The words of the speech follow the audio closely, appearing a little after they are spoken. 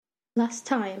Last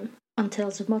time on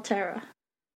Tales of Morterra.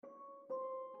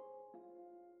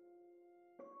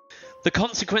 The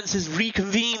Consequences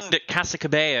reconvened at Casa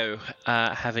Cabello,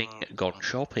 having gone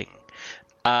shopping,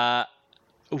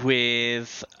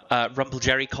 with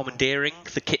Rumpeljerry commandeering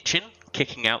the kitchen,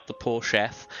 kicking out the poor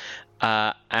chef,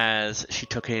 as she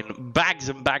took in bags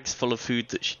and bags full of food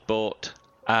that she'd bought,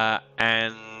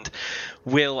 and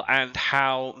Will and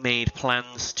Hal made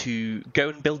plans to go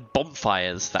and build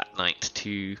bonfires that night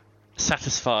to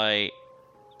satisfy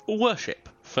worship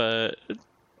for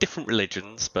different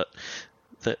religions, but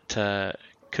that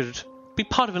could be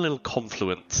part of a little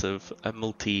confluence of a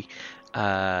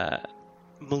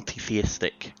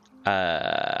multi-theistic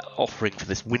offering for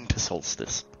this winter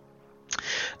solstice.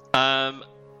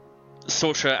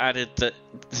 Sorsha added that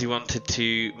he wanted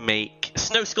to make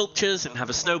snow sculptures and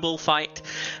have a snowball fight,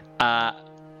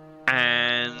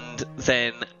 and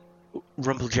then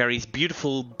Rumpeljerry's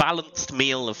beautiful balanced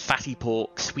meal of fatty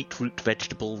pork, sweet root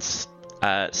vegetables,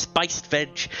 spiced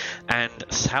veg, and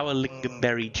sour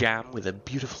lingonberry jam with a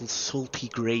beautiful salty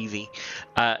gravy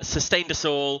sustained us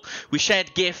all. We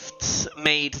shared gifts,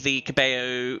 made the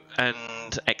Cabello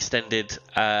and extended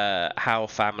Howe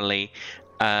family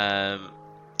a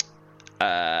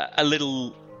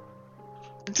little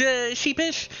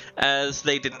sheepish, as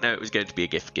they didn't know it was going to be a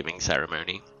gift-giving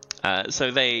ceremony.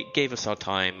 So they gave us our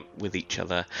time with each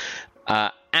other,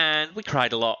 and we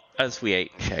cried a lot as we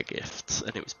ate and shared gifts,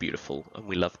 and it was beautiful, and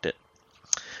we loved it.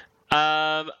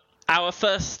 Our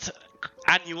first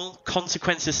annual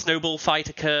Consequences snowball fight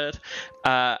occurred.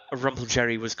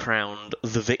 Rumpeljerry was crowned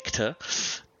the victor,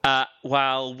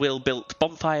 while Will built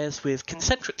bonfires with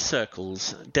concentric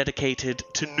circles dedicated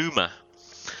to Numa,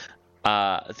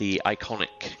 the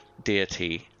iconic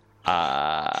deity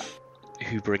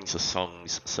who brings us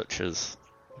songs such as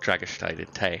Dragestein in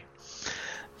Tay.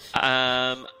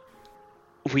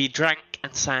 We drank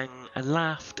and sang and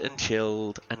laughed and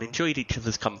chilled and enjoyed each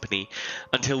other's company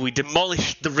until we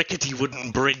demolished the rickety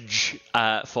wooden bridge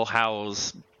for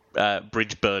Howe's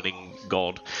bridge-burning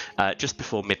god just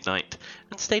before midnight,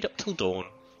 and stayed up till dawn,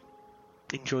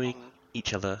 enjoying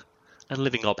each other and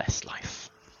living our best life.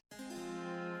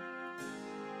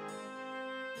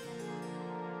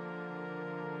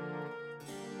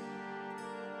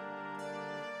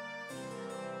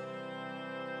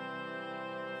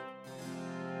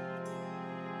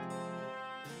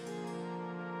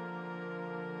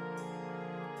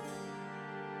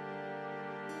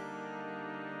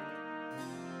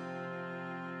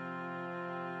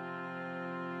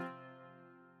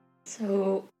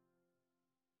 So,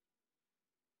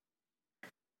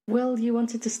 Will, you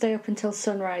wanted to stay up until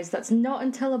sunrise. That's not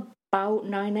until about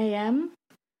 9 a.m.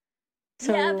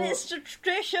 So, yeah, but it's a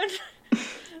tradition.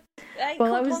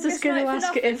 Well, I was just going to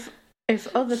ask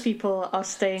if other people are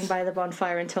staying by the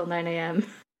bonfire until 9 a.m.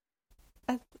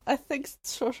 I think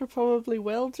Sorsha probably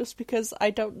will, just because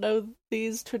I don't know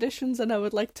these traditions and I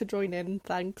would like to join in,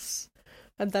 thanks.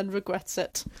 And then regrets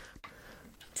it.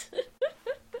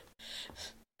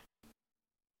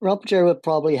 Rumpeljerry would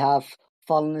probably have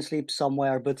fallen asleep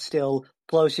somewhere, but still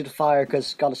close to the fire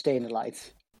because gotta stay in the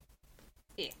light.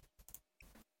 Yeah.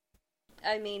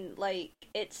 I mean, like,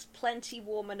 it's plenty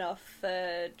warm enough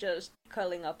for just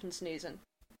curling up and snoozing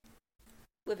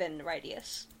within the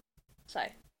radius. So.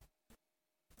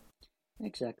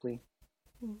 Exactly.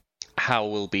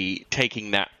 Hal will be taking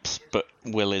naps, but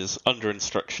Will is under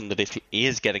instruction that if he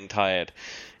is getting tired,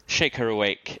 shake her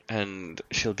awake and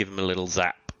she'll give him a little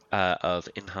zap of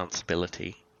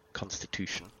enhanceability,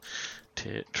 constitution,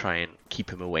 to try and keep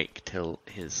him awake till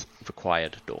his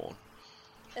required dawn.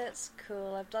 It's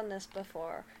cool, I've done this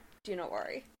before. Do not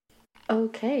worry.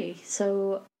 Okay,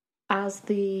 so as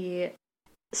the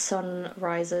sun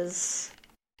rises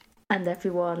and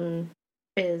everyone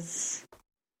is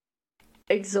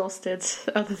exhausted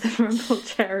other than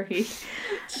Rumpeljerry,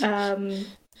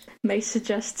 May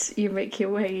suggests you make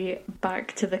your way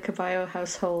back to the Caballo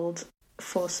household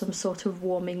for some sort of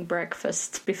warming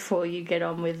breakfast before you get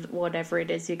on with whatever it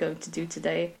is you're going to do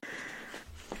today.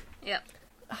 Yep.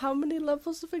 How many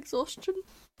levels of exhaustion?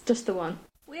 Just the one.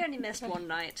 We only missed one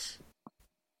night.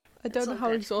 I don't know how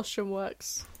good. exhaustion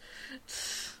works.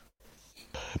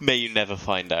 May you never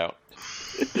find out.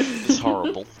 It's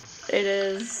horrible. It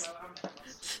is.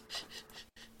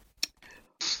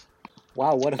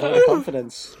 Wow, what a vote of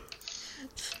confidence.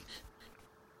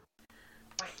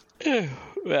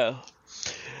 Well,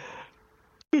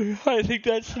 I think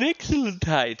that's an excellent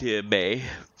idea, May.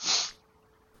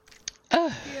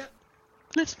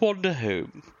 Let's wander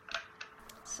home.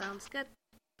 Sounds good.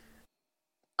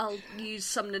 I'll use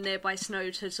some of the nearby snow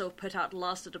to sort of put out the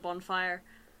last of the bonfire.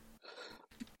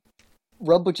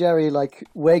 Rumble Jerry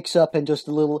wakes up and does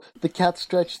the cat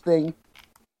stretch thing.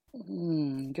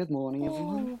 Good morning,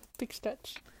 everyone. Oh, big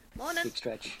stretch. Morning. Big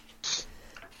stretch.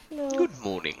 No, Good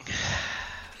morning.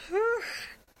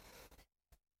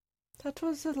 that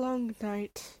was a long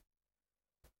night.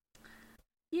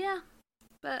 Yeah,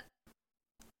 but,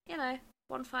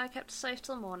 one fire kept us safe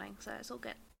till morning, so it's all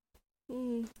good.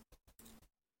 Mm.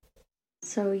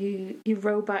 So you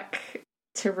row back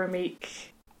to Ramik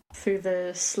through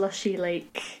the slushy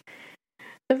lake.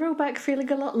 The row back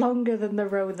feeling a lot longer than the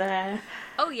row there.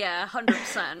 Oh yeah,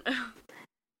 100%.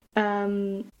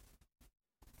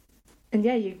 And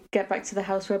yeah, you get back to the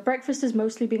house where breakfast has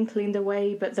mostly been cleaned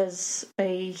away, but there's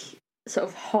a sort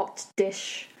of hot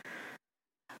dish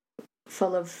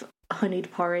full of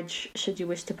honeyed porridge, should you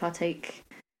wish to partake,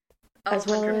 Oh, as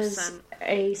well 100%. as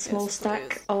a small Yes, stack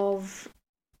please. of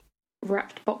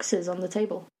wrapped boxes on the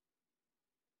table,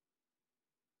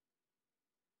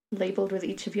 labelled with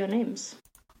each of your names.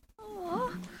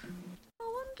 Oh,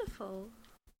 wonderful.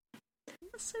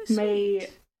 That's so sweet. May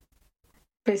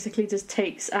basically just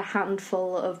takes a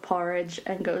handful of porridge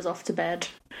and goes off to bed.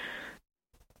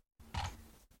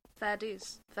 Fair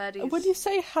dues. Fair dues. When you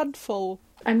say handful,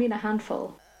 I mean a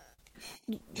handful.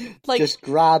 Just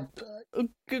grab.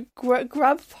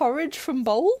 grab porridge from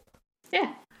bowl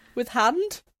Yeah. with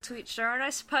hand? To each their own,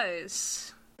 I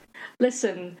suppose.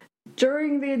 Listen,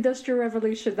 during the Industrial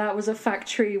Revolution, that was a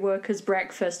factory worker's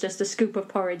breakfast, just a scoop of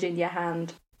porridge in your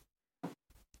hand.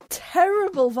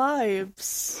 Terrible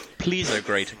vibes. Please, oh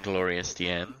great and glorious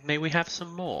DM, may we have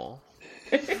some more?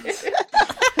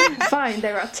 Fine,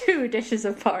 there are 2 dishes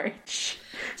of porridge.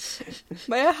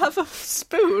 May I have a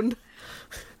spoon?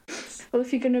 Well,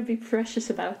 if you're going to be precious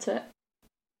about it.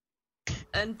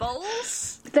 And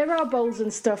bowls? There are bowls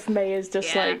and stuff May is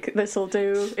just Yeah. like, this'll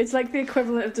do. It's like the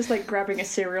equivalent of just like grabbing a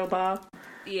cereal bar.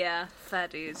 Yeah, fair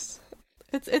dues.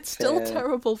 It's still Fair.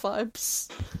 terrible vibes.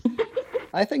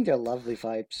 I think they're lovely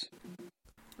vibes.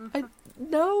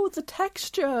 No, the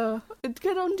texture. It'd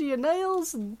get under your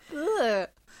nails and... Ugh.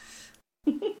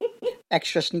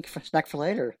 Extra snack for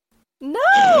later.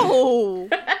 No!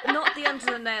 Not the under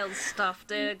the nails stuff,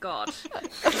 dear God.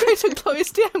 Great and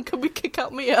glorious DM, can we kick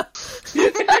out Mia?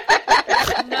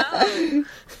 No.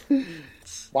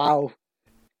 Wow.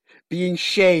 Being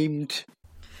shamed.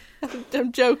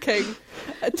 I'm joking.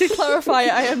 To clarify,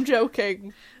 I am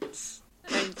joking.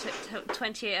 I mean,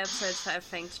 28 episodes for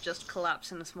everything to just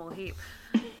collapse in a small heap.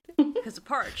 Because of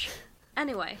porridge.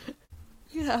 Anyway,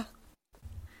 Yeah.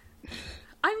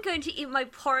 I'm going to eat my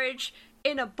porridge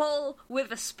in a bowl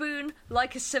with a spoon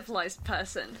like a civilized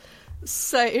person.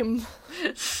 Same.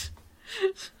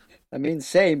 I mean,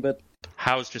 same, but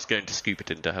Hal's just going to scoop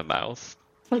it into her mouth.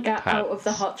 Like out of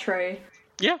the hot tray.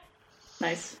 Yeah,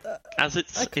 Nice. as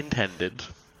it's intended.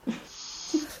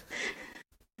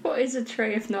 What is a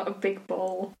tray if not a big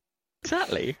bowl?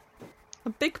 Exactly. A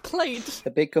big plate.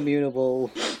 a big communable.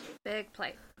 Big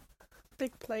plate.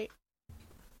 Big plate.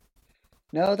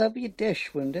 No, that'd be a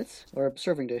dish, wouldn't it? Or a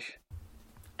serving dish.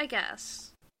 I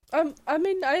guess. I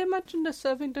mean, I imagine a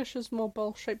serving dish is more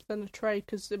bowl-shaped than a tray,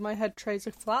 because in my head trays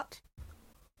are flat.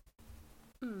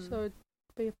 So it'd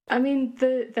be a... I mean,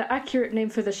 the accurate name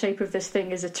for the shape of this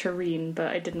thing is a tureen, but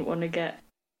I didn't want to get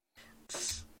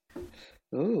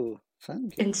Ooh,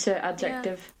 fun. insert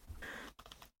adjective.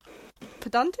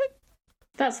 pedantic?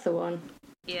 That's the one.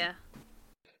 Yeah.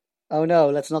 Oh no,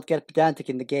 let's not get pedantic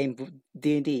in the game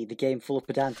D&D, the game full of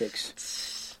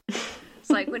pedantics. It's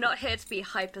like, we're not here to be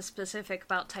hyper-specific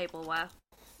about tableware.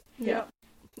 Yeah.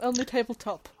 Only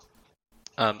tabletop.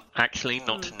 Actually,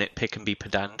 not to nitpick and be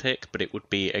pedantic, but it would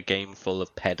be a game full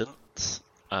of pedants.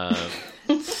 I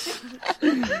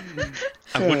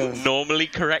wouldn't normally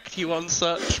correct you on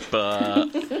such, but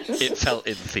it felt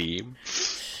in theme.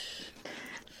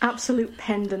 Absolute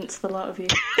pendants, the lot of you.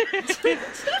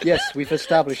 Yes, we've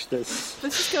established this.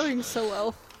 This is going so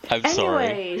well. I'm sorry.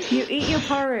 Anyway, you eat your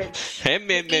porridge. Him.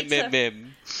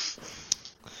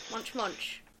 Munch,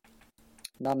 munch.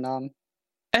 Nom nom.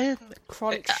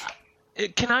 Crunch.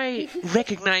 Can I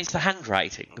recognise the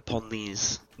handwriting upon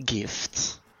these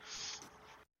gifts?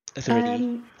 Are there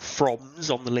any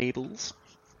froms on the labels?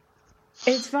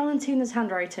 It's Valentina's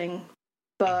handwriting,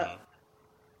 but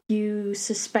you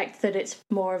suspect that it's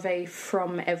more of a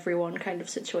from everyone kind of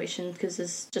situation, because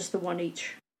there's just the one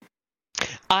each.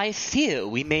 I fear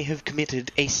we may have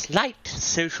committed a slight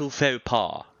social faux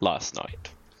pas last night.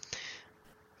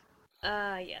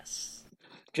 Yes.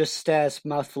 Just stares,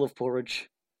 mouthful of porridge.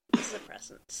 It's the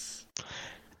presents.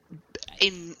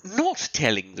 In not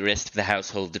telling the rest of the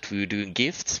household that we were doing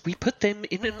gifts, we put them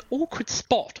in an awkward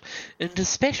spot, and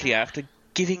especially after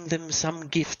giving them some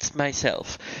gifts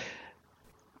myself.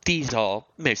 these are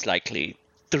most likely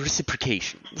the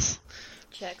reciprocations.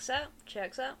 Checks out.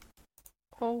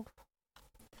 Oh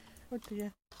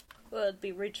dear. Well, it'd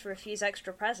be rude to refuse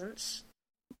extra presents.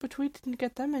 But we didn't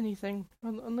get them anything.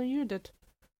 Only you did.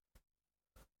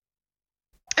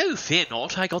 Oh, fear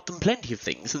not, I got them plenty of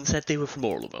things and said they were from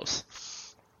all of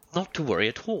us. Not to worry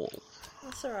at all.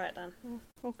 That's alright then.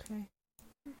 Oh, okay.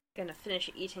 Gonna finish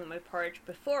eating my porridge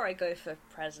before I go for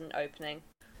present opening.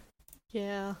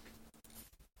 Yeah.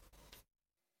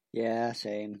 Yeah,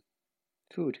 same.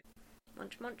 Food.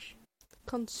 Munch munch.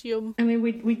 Consume. I mean,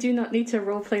 we do not need to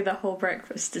roleplay the whole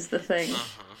breakfast is the thing.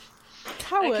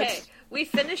 Coward. Okay, we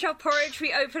finish our porridge,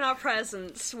 we open our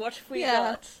presents. What have we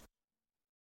got?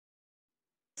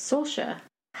 Sorsha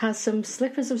has some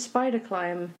slippers of spider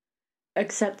climb,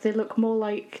 except they look more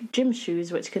like gym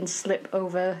shoes, which can slip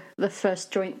over the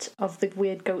first joint of the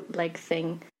weird goat leg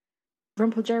thing.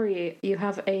 Rumpeljerry, you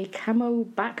have a camo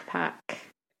backpack.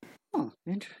 Oh,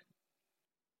 interesting.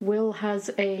 Will has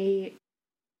a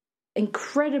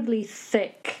incredibly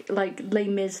thick, like Les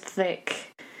Mis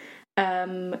thick,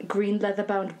 green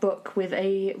leather-bound book with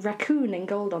a raccoon in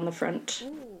gold on the front.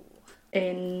 Ooh.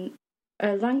 In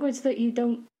a language that you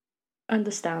don't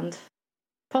understand.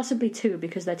 Possibly two,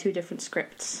 because they're two different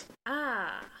scripts.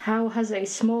 Ah. Hal has a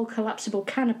small collapsible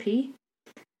canopy,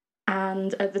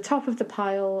 and at the top of the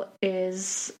pile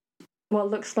is what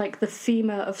looks like the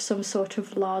femur of some sort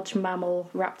of large mammal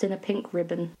wrapped in a pink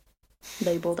ribbon,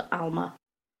 labelled Alma.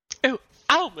 Oh,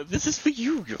 Alma, this is for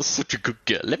you. You're such a good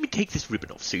girl. Let me take this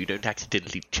ribbon off so you don't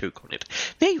accidentally choke on it.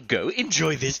 There you go.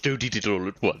 Enjoy this. Don't eat it all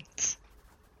at once.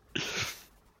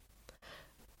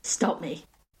 Stop me.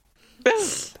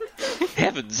 Oh,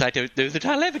 heavens, I don't know that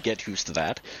I'll ever get used to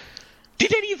that.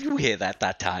 Did any of you hear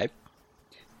that time?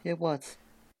 Yeah, what?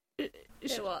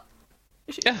 Say what?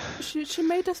 She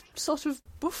made a sort of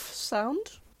boof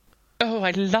sound. Oh,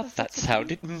 I love that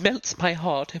sound. It melts my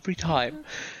heart every time.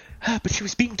 But she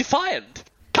was being defiant.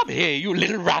 Come here, you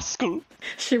little rascal.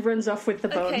 She runs off with the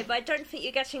bone. Okay, but I don't think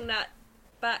you're getting that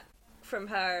back from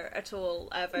her at all,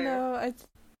 ever. No,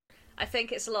 I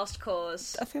think it's a lost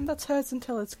cause. I think that's hers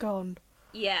until it's gone.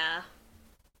 Yeah.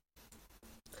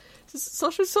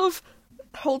 So she's sort of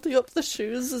holding up the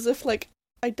shoes as if, like,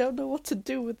 I don't know what to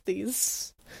do with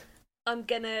these. I'm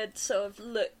gonna sort of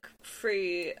look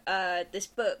through this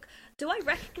book. Do I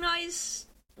recognise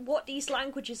what these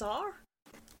languages are?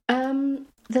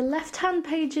 The left-hand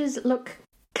pages look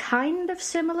kind of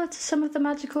similar to some of the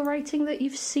magical writing that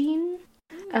you've seen.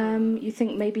 You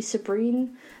think maybe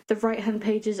Sabrine. The right-hand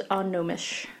pages are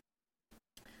Gnomish.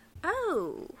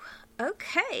 Oh,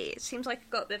 okay. It seems like I've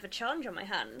got a bit of a challenge on my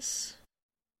hands.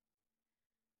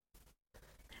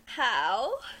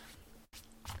 Hal?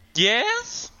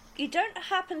 Yes? You don't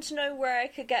happen to know where I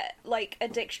could get, like, a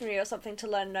dictionary or something to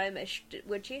learn Gnomish,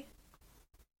 would you?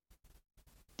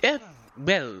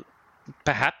 Well,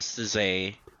 perhaps there's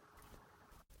a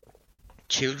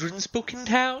children's book in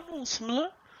town or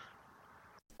similar?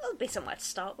 It'll be somewhere to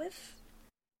start with.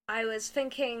 I was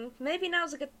thinking maybe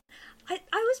now's a good... I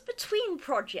was between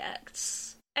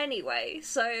projects anyway,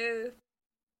 so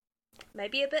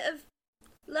maybe a bit of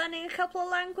learning a couple of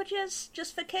languages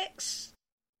just for kicks.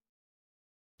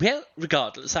 Well,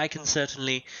 regardless, I can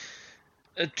certainly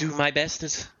do my best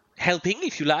at helping,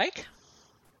 if you like.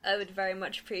 I would very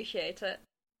much appreciate it.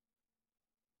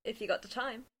 If you got the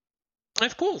time.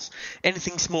 Of course.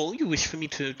 Anything small you wish for me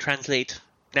to translate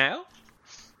now?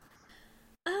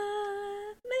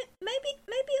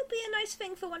 Maybe it'll be a nice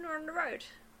thing for when we're on the road.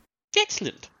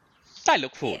 Excellent. I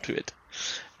look forward to it.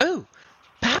 Oh,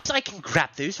 perhaps I can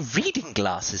grab those reading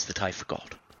glasses that I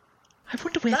forgot. I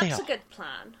wonder where they are. That's a good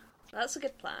plan. That's a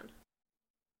good plan.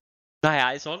 My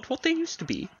eyes aren't what they used to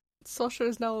be. Sasha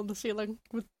is now on the ceiling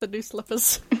with the new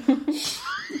slippers.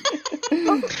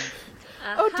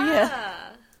 Oh dear.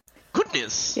 Aha!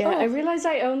 Goodness. Yeah, I realise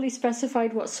I only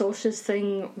specified what Sorsha's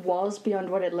thing was beyond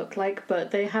what it looked like,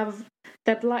 but they're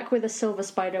black with a silver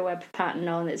spiderweb pattern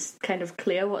on. It's kind of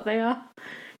clear what they are.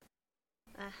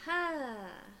 Aha!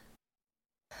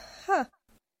 Huh.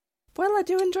 Well, I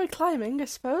do enjoy climbing, I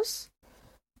suppose.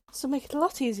 So make it a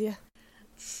lot easier.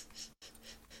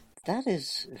 That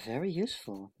is very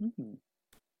useful.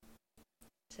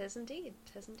 Tis indeed.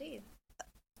 Tis indeed.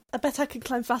 I bet I can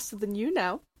climb faster than you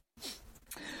now.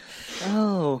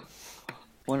 Oh,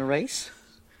 want a race?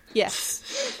 Yes.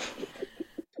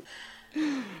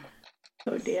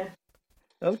 Oh dear.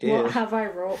 Oh dear. What have I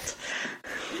wrought?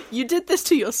 You did this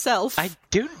to yourself. I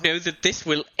don't know that this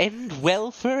will end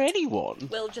well for anyone.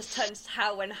 Will just turns to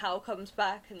Hal when Hal comes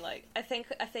back and like I think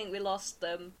we lost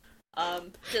them.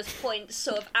 Just points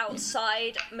sort of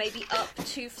outside, maybe up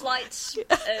 2 flights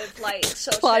of like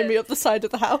sort Climbing of up the side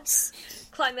of the house.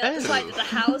 climbing up the side of the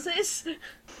houses.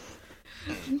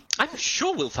 I'm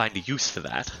sure we'll find a use for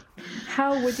that.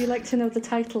 How would you like to know the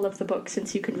title of the book,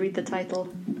 since you can read the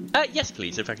title? Yes,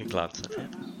 please, if I can glance at it.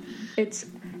 It's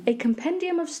a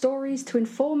compendium of stories to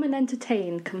inform and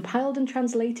entertain, compiled and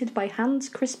translated by Hans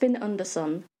Crispin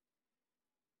Underson.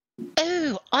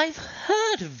 Oh, I've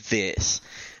heard of this.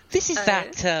 This is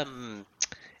that,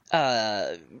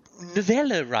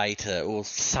 novella writer or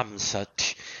some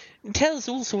such. Tells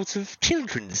all sorts of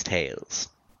children's tales.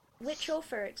 Which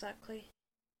author exactly?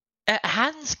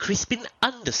 Hans Crispin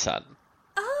Underson.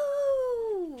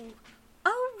 Oh,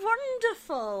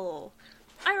 wonderful!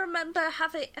 I remember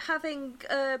having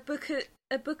a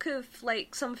book of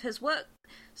like some of his work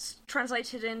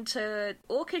translated into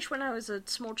Orcish when I was a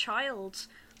small child.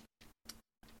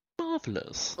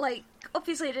 Marvellous. Like,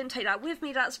 obviously I didn't take that with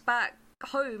me, that's back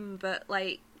home, but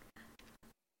like...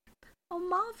 Oh,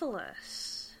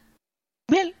 marvellous.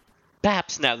 Well,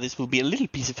 perhaps now this will be a little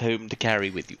piece of home to carry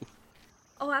with you.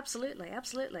 Oh, absolutely,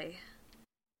 absolutely.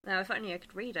 Now, if only I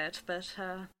could read it, but,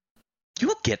 You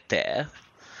will get there.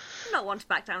 I'm not one to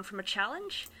back down from a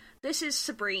challenge. This is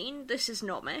Sabrine, this is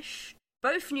Gnomish.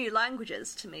 Both new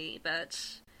languages to me,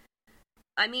 but...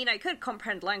 I mean, I could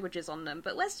comprehend languages on them,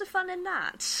 but where's the fun in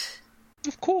that?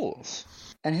 Of course.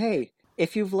 And hey,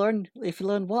 if you learn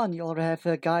one, you'll have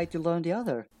a guide to learn the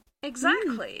other.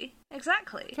 Exactly,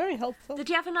 exactly. Very helpful. Did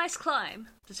you have a nice climb,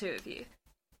 the two of you?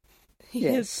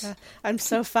 Yes. I'm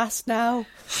so fast now.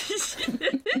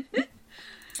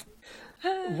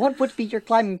 What would be your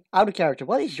climbing out of character?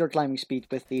 What is your climbing speed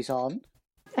with these on?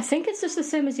 I think it's just the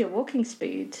same as your walking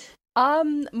speed.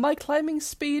 My climbing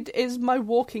speed is my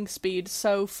walking speed,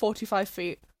 so 45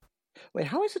 feet. Wait,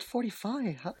 how is it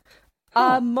 45?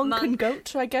 Monk and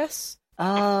goat, I guess.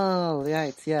 Oh,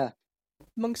 right, yeah.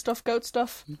 Monk stuff, goat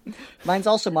stuff. Mine's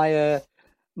also my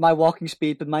walking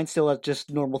speed, but mine's still at just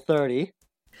normal 30.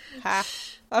 Ha!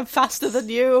 I'm faster than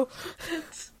you.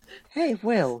 Hey,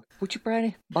 Will, would you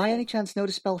by any chance know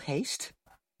the spell haste?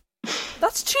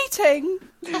 That's cheating.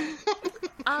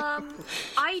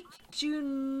 I do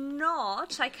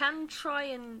not. I can try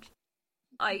and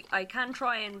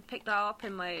pick that up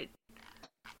in my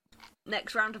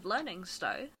next round of learnings,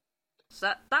 though.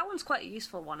 So that one's quite a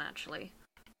useful one, actually.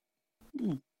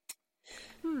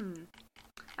 Hang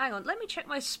on, let me check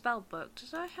my spell book.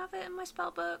 Did I have it in my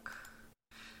spell book?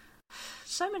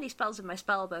 So many spells in my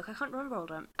spell book, I can't remember all of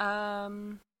them.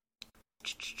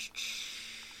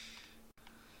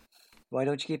 Why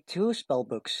don't you keep 2 spell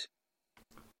books?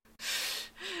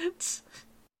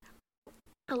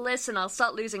 Listen, I'll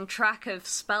start losing track of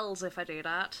spells if I do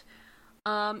that.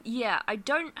 Yeah, I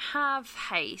don't have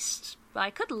haste, but I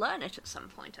could learn it at some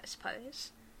point, I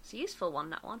suppose. It's a useful one,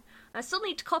 that one. I still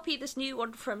need to copy this new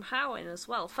one from Howin as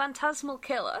well. Phantasmal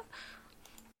Killer.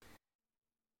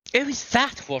 Oh, is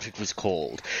that what it was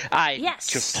called? I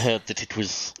just heard that it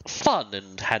was fun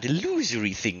and had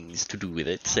illusory things to do with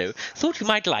it, so thought you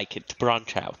might like it to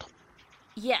branch out.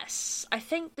 Yes, I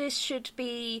think this should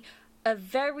be a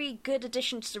very good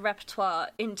addition to the repertoire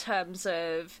in terms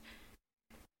of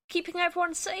keeping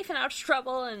everyone safe and out of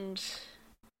trouble and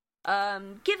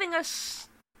giving us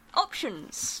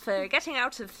options for getting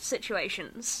out of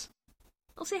situations.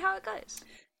 We'll see how it goes.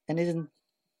 And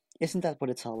isn't that what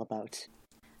it's all about?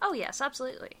 Oh yes,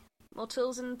 absolutely. More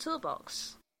tools in the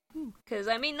toolbox. Because,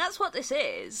 I mean, that's what this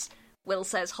is. Will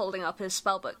says, holding up his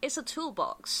spellbook. It's a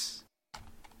toolbox.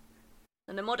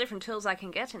 And the more different tools I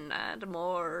can get in there, the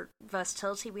more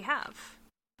versatility we have.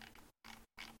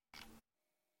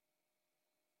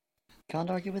 Can't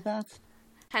argue with that.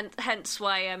 Hence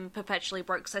why I'm perpetually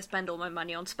broke, because I spend all my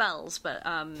money on spells, but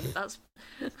that's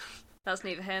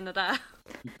neither here nor there.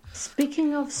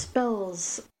 Speaking of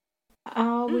spells,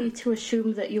 are we to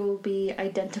assume that you will be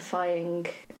identifying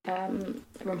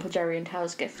Rumpeljerry and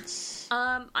Tao's gifts?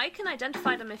 I can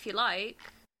identify them if you like.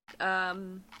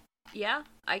 Yeah,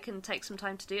 I can take some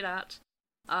time to do that.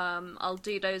 I'll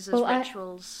do those as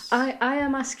rituals. I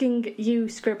am asking you,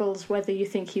 Scribbles, whether you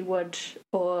think you would,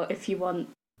 or if you want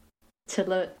to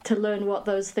learn what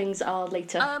those things are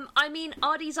later. I mean,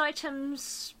 are these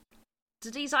items... Do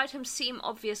these items seem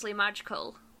obviously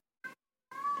magical?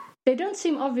 They don't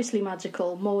seem obviously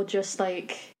magical, more just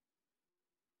like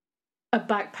a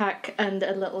backpack and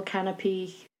a little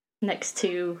canopy next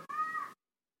to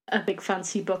a big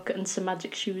fancy book and some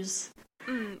magic shoes.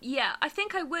 Yeah, I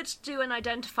think I would do an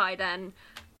identify then,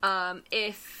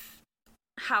 if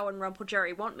How and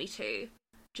Rumpeljerry want me to.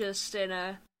 Just in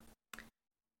a...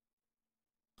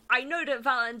 I know that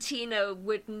Valentina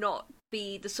would not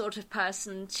be the sort of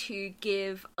person to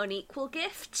give unequal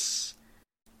gifts.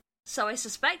 So I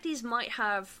suspect these might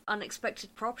have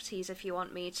unexpected properties if you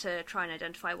want me to try and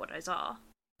identify what those are.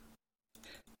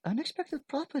 Unexpected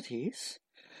properties?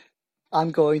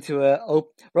 I'm going to,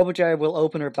 Robo Jerry will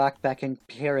open her backpack and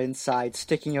peer inside,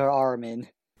 sticking her arm in.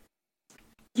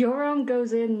 Your arm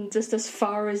goes in just as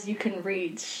far as you can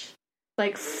reach.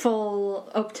 Like,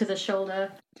 full up to the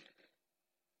shoulder.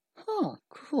 Oh,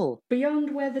 cool.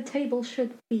 Beyond where the table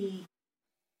should be.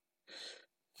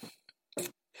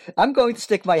 I'm going to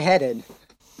stick my head in.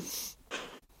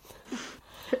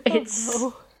 It's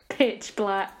pitch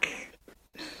black.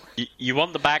 You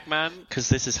want the bagman? Because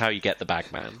this is how you get the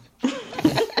bagman.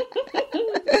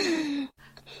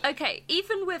 Okay,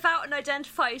 even without an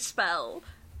identify spell,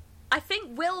 I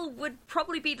think Will would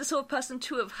probably be the sort of person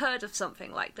to have heard of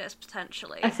something like this,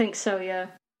 potentially. I think so, yeah.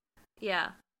 Yeah.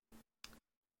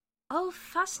 Oh,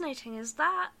 fascinating. Is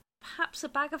that perhaps a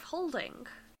bag of holding?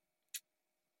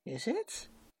 Is it?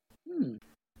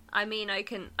 I mean, I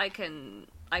can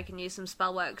use some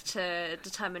spell work to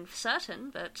determine for certain,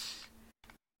 but...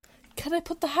 Can I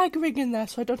put the hag ring in there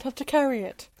so I don't have to carry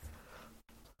it?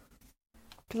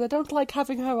 Because I don't like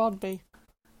having her on me.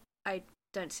 I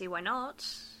don't see why not.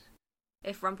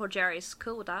 If Rumple Jerry's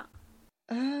cool with that.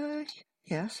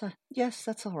 Yes,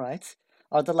 that's alright.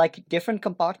 Are there, like, different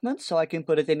compartments so I can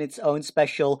put it in its own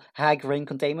special hag ring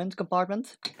containment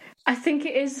compartment? I think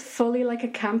it is fully like a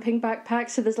camping backpack,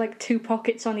 so there's like 2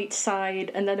 pockets on each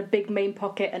side, and then a big main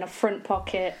pocket and a front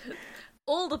pocket.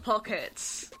 All the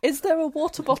pockets! Is there a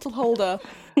water bottle holder?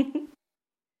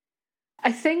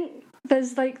 I think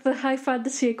there's like the high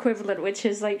fantasy equivalent, which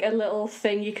is like a little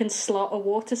thing you can slot a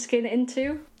water skin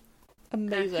into.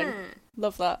 Amazing.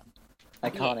 Love that.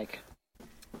 Iconic.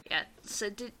 Yeah, so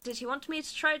did you want me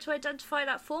to try to identify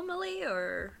that formally,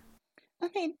 or...? I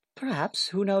mean, perhaps.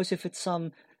 Who knows if it's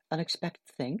some unexpected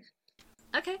thing?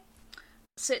 Okay.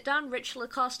 Sit down, ritual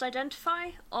cast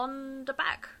identify on the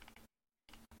back.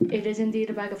 It is indeed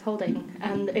a bag of holding,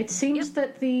 and it seems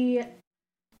that the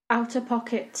outer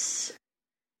pockets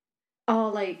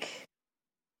are like...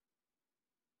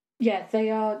 Yeah,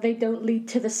 they don't lead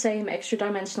to the same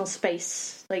extra-dimensional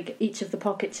space. Like, each of the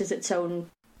pockets is its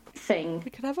own thing. We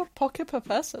can have a pocket per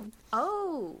person.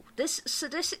 Oh, this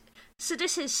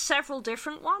is several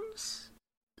different ones?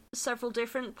 Several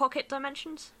different pocket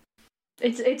dimensions?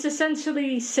 It's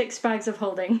essentially 6 bags of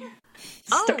holding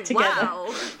stuck together.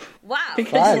 Wow! Wow!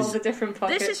 Because of all the different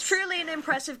pockets. This is truly an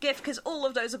impressive gift because all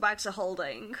of those are bags of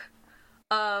holding.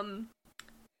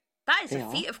 That is a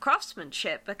feat of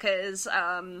craftsmanship because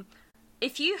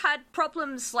if you had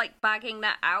problems like bagging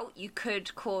that out, you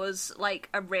could cause like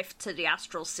a rift to the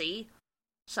astral sea.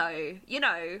 So, you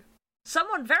know,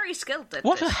 someone very skilled did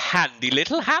What this. a handy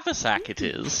little haversack it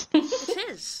is. It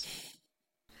is.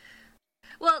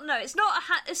 Well, no, it's not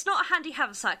a handy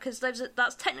haversack because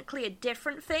that's technically a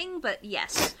different thing. But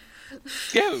yes.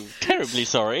 Oh, terribly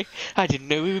sorry. I didn't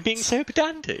know we were being so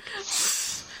pedantic.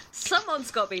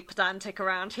 Someone's got to be pedantic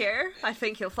around here. I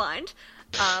think you'll find.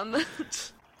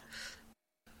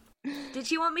 Did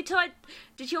you want me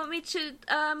to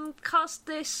cast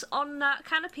this on that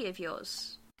canopy of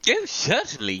yours? Oh,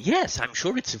 certainly, yes. I'm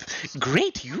sure it's of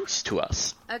great use to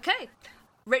us. Okay.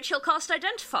 Ritual cast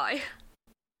identify.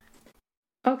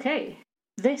 Okay,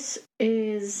 this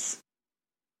is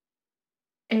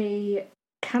a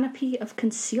canopy of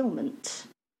concealment.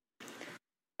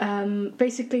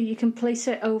 Basically, you can place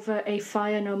it over a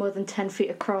fire no more than 10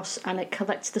 feet across, and it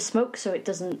collects the smoke, so it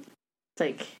doesn't,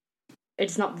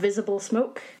 it's not visible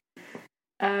smoke.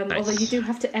 Nice. Although you do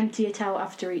have to empty it out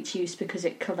after each use because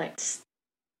it collects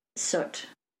soot.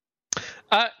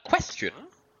 Question.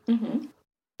 Mm-hmm.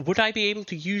 Would I be able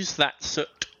to use that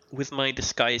soot with my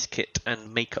disguise kit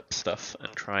and makeup stuff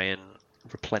and try and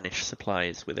replenish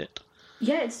supplies with it?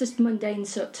 Yeah, it's just mundane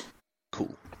soot.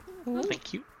 Cool.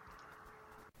 Thank you.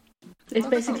 It's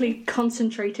basically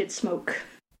concentrated smoke.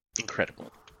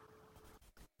 Incredible.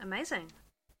 Amazing.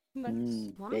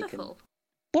 Nice. Wonderful.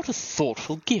 What a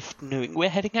thoughtful gift, knowing we're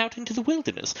heading out into the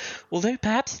wilderness. Although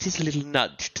perhaps it is a little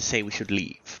nudge to say we should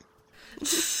leave.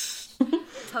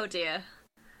 Oh dear.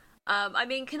 I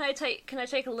mean, can I take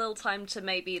a little time to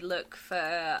maybe look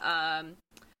for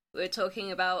we're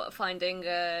talking about finding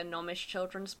a Gnomish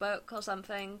children's book or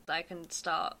something that I can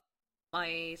start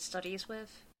my studies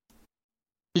with?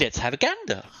 Let's have a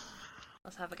gander.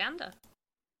 Let's have a gander.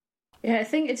 Yeah, I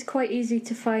think it's quite easy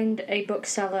to find a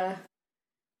bookseller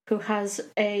who has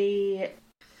a...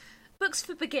 Books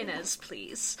for beginners,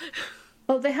 please.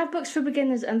 Well, they have books for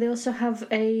beginners, and they also have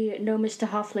a Gnomish to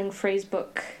Halfling phrase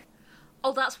book.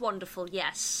 Oh, that's wonderful,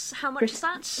 yes. How much is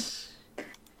that?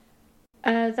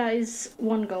 That is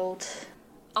 1 gold.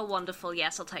 Oh, wonderful.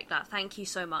 Yes, I'll take that. Thank you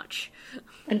so much.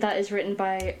 And that is written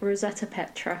by Rosetta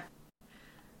Petra.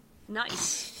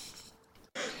 Nice.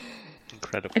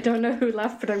 Incredible. I don't know who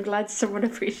laughed, but I'm glad someone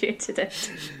appreciated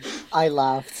it. I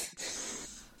laughed.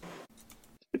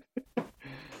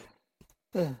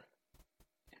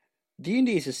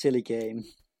 D&D is a silly game.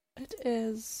 It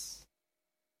is.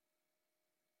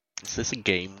 Is this a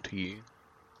game to you?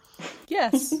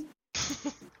 Yes.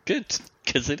 Good,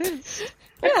 because it is.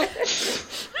 Yeah.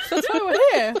 That's why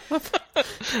we're here.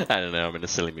 I don't know, I'm in a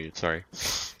silly mood, sorry.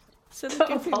 Silly Don't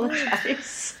goofy mood.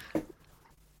 apologise.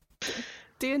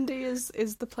 D&D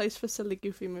is the place for silly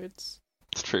goofy moods.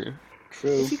 It's true.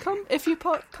 True. If you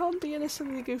can't be in a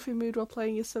silly goofy mood while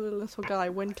playing your silly little guy,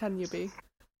 when can you be?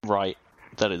 Right,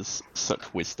 that is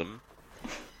such wisdom.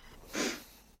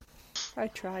 I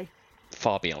try.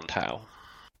 Far beyond how.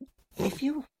 If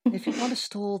you want to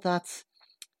store that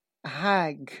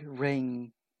hag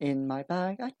ring in my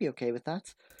bag, I'd be okay with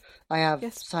that. I have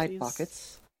Yes, side please.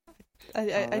 pockets. I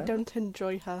Alright. don't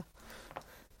enjoy her.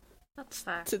 That's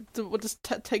fair. We'll just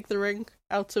take the ring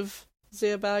out of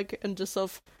Zia bag and just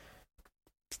sort of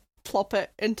plop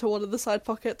it into one of the side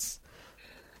pockets.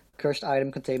 Cursed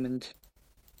item containment.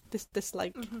 This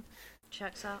like.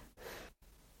 Checks out.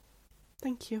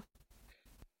 Thank you.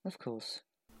 Of course.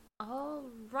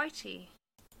 Alrighty.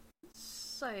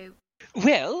 So,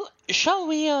 Well, shall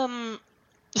we,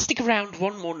 stick around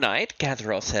one more night,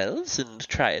 gather ourselves, and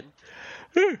try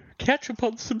and catch up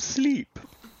on some sleep?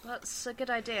 that's a good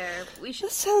idea. We should.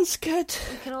 That sounds good.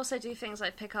 We can also do things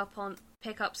like pick up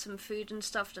some food and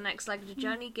stuff the next leg of the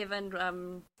journey. Given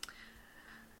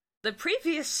the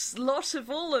previous lot of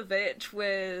all of it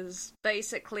was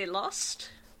basically lost.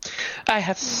 I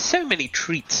have so many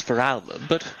treats for Alma,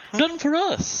 but none for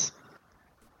us.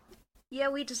 Yeah,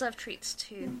 we deserve treats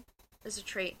too. As a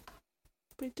treat.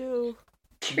 We do.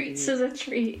 Treats as a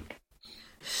treat.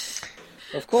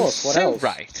 Of course, what so else?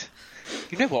 right.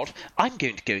 You know what? I'm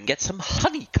going to go and get some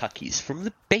honey cookies from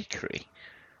the bakery.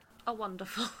 Oh,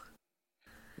 wonderful.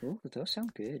 Ooh, those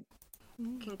sound good.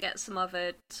 Can get some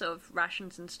other sort of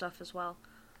rations and stuff as well.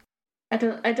 I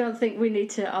don't think we need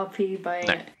to RP buying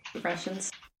No.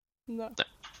 rations. No.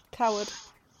 Coward.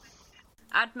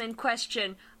 Admin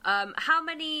question. How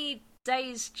many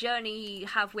days' journey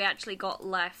have we actually got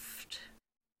left?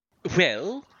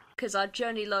 Well, Because our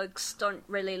journey logs don't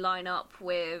really line up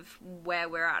with where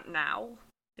we're at now.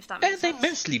 If that makes they sense.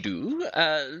 mostly do.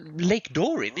 Lake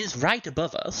Doran is right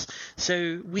above us,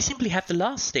 so we simply have the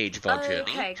last stage of our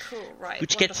journey. Okay, cool, right.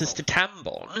 Which gets us wonderful. to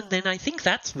Tambon, and then I think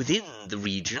that's within the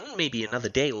region, maybe another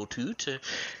day or two, to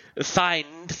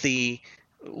find the,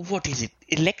 what is it,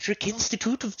 Electric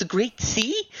Institute of the Great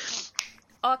Sea?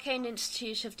 Arcane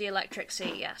Institute of the Electric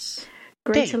Sea, yes.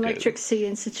 Great There you go. Electric Sea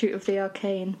Institute of the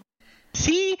Arcane.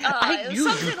 See? I knew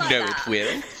something you'd like know that.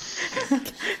 it, Will.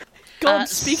 God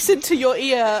speaks into your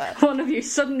ear. One of you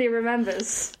suddenly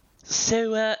remembers.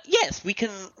 So, yes, we can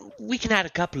add a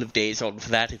couple of days on for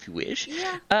that if you wish.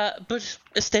 Yeah. But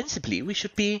ostensibly, we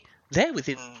should be there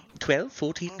within 12,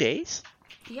 14 days.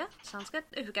 Yeah, sounds good.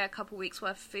 If we get a couple weeks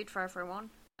worth of food for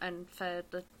everyone and for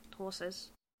the horses,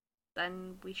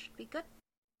 then we should be good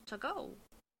to go.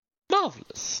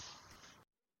 Marvellous.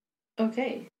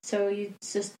 Okay, so you're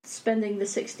just spending the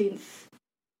 16th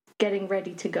getting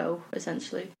ready to go,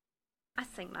 essentially. I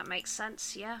think that makes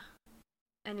sense, yeah.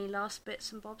 Any last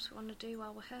bits and bobs we want to do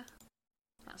while we're here?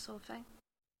 That sort of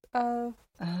thing.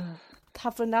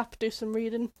 Have a nap, do some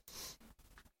reading.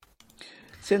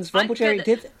 Since I'm Rumblejerry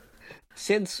good at-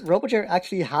 since Rumblejerry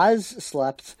actually has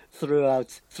slept through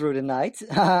the night,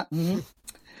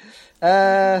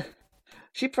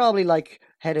 she'd probably like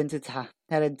head into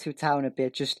town a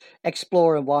bit, just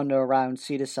explore and wander around,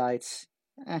 see the sights.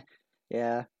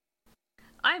 Yeah.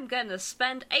 I'm gonna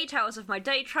spend 8 hours of my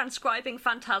day transcribing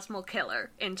Phantasmal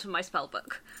Killer into my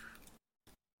spellbook.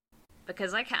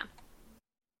 Because I can.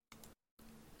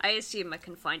 I assume I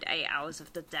can find 8 hours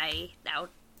of the day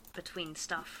out between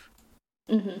stuff.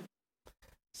 Mm-hmm.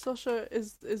 Sasha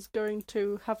is going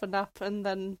to have a nap and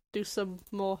then do some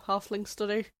more halfling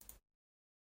study.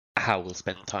 How we'll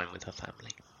spend time with her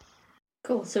family.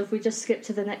 Cool, so if we just skip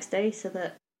to the next day so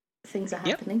that things are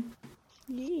Yep. happening.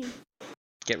 Yeah.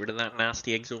 Get rid of that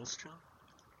nasty exhaustion.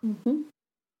 Mm-hmm.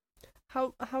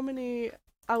 How many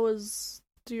hours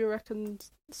do you reckon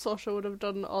Sasha would have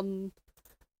done on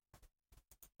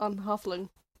halfling?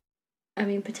 I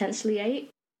mean, potentially 8.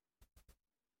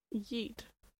 Yeet.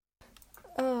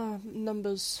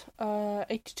 Numbers.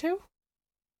 82?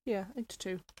 Yeah,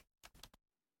 82.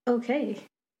 Okay.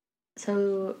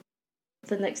 So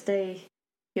the next day,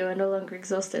 you are no longer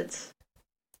exhausted.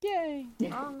 Yay!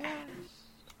 Oh, yes.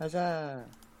 Huzzah!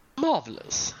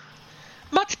 Marvellous.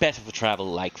 Much better for travel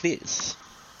like this.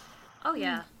 Oh,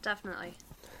 yeah, definitely.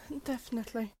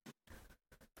 Definitely.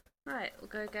 Right, we'll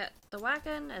go get the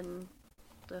wagon and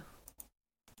we'll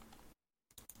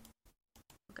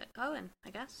get going, I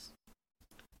guess.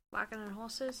 Wagon and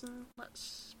horses, and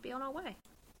let's be on our way.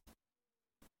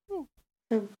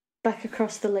 So back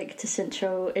across the lake to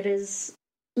Cincho, it is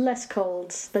less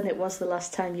cold than it was the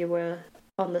last time you were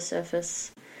on the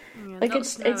surface. Yeah, Like not it's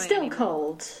snowing still anymore.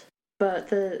 cold, but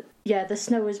the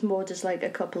snow is more just like a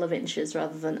couple of inches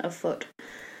rather than a foot.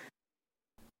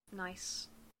 Nice.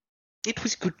 It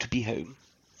was good to be home.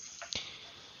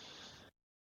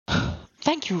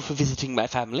 Thank you for visiting my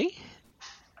family.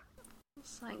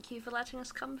 Thank you for letting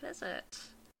us come visit.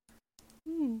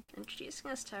 Introducing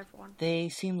us to everyone. They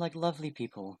seem like lovely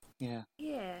people. Yeah.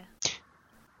 Yeah.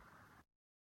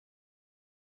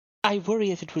 I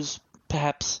worry if it was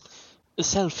perhaps a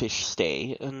selfish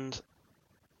stay, and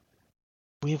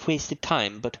we have wasted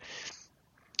time, but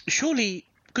surely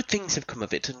good things have come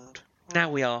of it, and now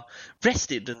we are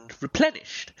rested and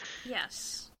replenished.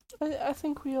 Yes. I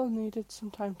think we all needed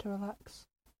some time to relax.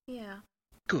 Yeah.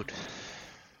 Good.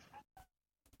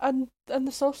 And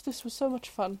the solstice was so much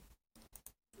fun.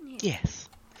 Yeah. Yes.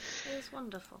 It was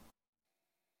wonderful.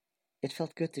 It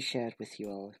felt good to share it with you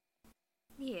all.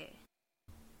 Yeah.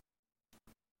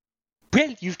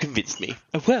 Well, you've convinced me.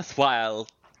 A worthwhile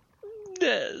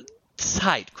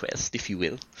side quest, if you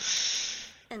will.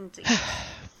 Indeed.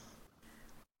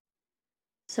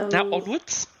 So Now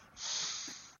onwards.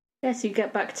 yes, you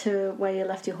get back to where you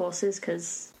left your horses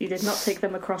because you did not take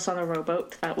them across on a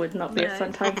rowboat. That would not be a No.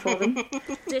 fun time for them.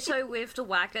 Ditto with the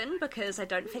wagon, because I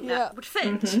don't think Yeah. that would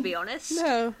fit, to be honest.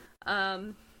 No.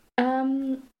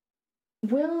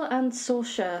 Will and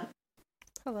Sorsha,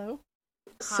 Hello.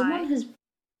 someone Hi. has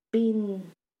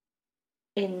been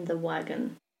in the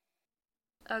wagon.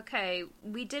 Okay,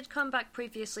 we did come back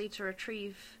previously to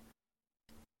retrieve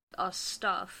our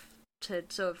stuff to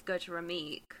sort of go to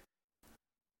Ramik.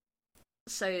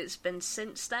 So it's been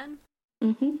since then?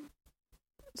 Mm-hmm.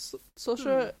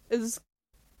 Sasha is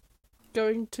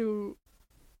going to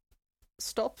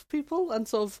stop people and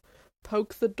sort of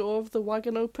poke the door of the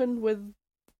wagon open with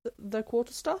their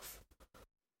quarterstaff.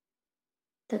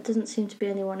 There doesn't seem to be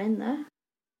anyone in there.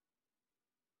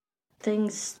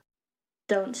 Things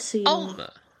don't seem...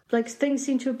 Alma. Like, things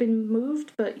seem to have been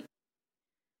moved, but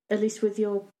at least with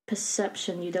your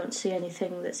perception, you don't see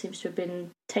anything that seems to have been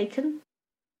taken.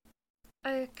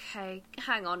 Okay,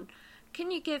 hang on. Can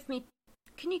you give me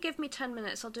 10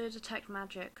 minutes? I'll do a detect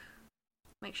magic.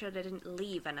 Make sure they didn't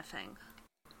leave anything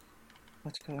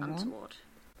What's going on? untoward.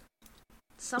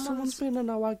 Someone's been in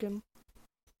our wagon.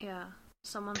 Yeah,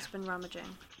 someone's been rummaging.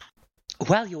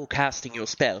 While you're casting your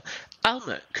spell,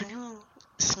 Alma, can you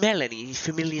smell any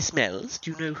familiar smells?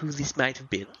 Do you know who this might have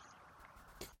been?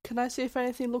 Can I see if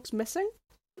anything looks missing?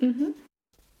 Mm-hmm.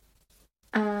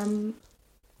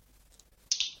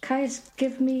 Kaius,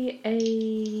 give me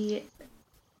a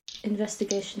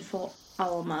investigation for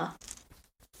Alma.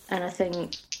 And I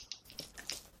think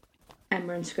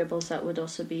Emma and Scribbles, that would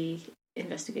also be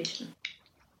investigation.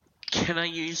 Can I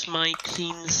use my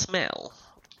keen smell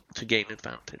to gain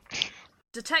advantage?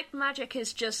 Detect magic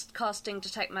is just casting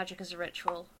detect magic as a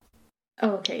ritual.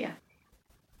 Oh, okay, yeah.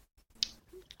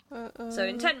 So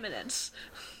in 10 minutes.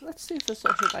 Let's see if the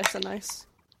social dice are nice.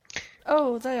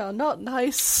 Oh, they are not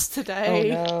nice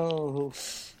today. Oh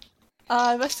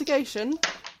no! Investigation.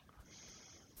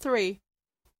 3.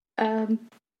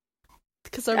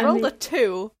 Because I I rolled a mean-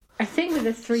 2. I think with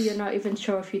the 3, you're not even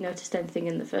sure if you noticed anything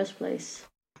in the first place.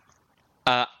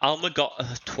 Alma got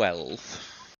a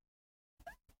 12.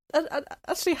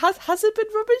 Actually, has it been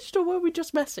rummaged or were we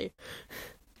just messy?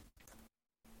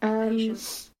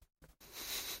 Patience.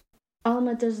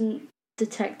 Alma doesn't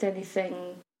detect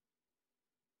anything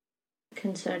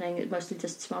concerning. It mostly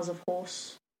just smells of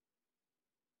horse.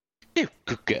 No,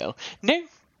 good girl. No,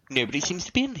 nobody seems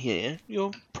to be in here.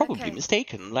 You're probably Okay.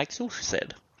 mistaken, like Sorsha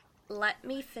said. Let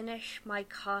me finish my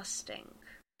casting.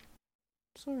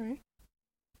 Sorry.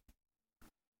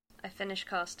 I finished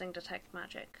casting detect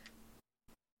magic.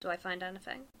 Do I find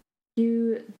anything?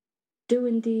 You do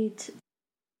indeed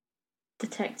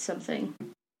detect something.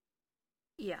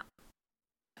 Yeah.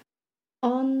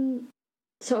 On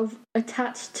sort of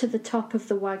attached to the top of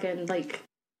the wagon, like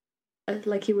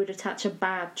you would attach a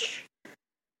badge,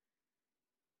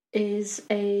 is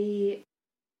a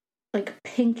like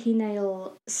pinky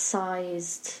nail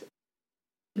sized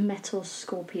metal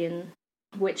scorpion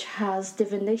which has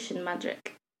divination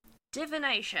magic.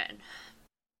 Divination.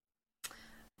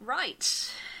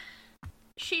 Right.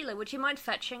 Sheila, would you mind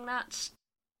fetching that?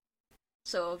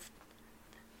 Sort of.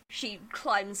 She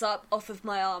climbs up off of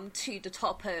my arm to the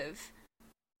top of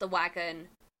the wagon,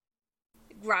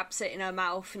 grabs it in her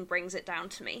mouth and brings it down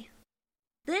to me.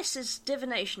 This is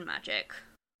divination magic.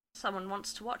 Someone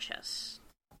wants to watch us.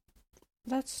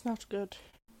 That's not good.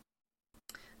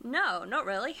 No, not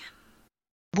really.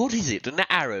 What is it, an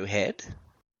arrowhead?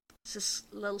 It's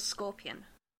a little scorpion.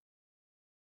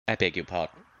 I beg your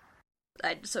pardon?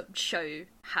 I'd sort of show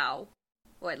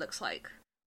what it looks like.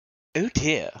 Oh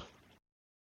dear.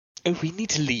 Oh, we need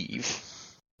to leave.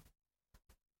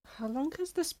 How long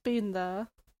has this been there?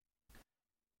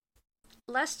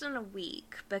 Less than a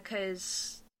week,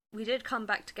 because we did come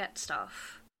back to get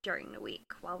stuff during the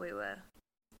week while we were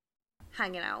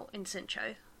hanging out in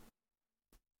Sincho.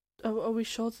 Are we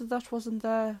sure that wasn't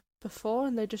there before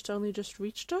and they only just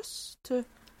reached us to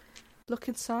look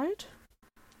inside?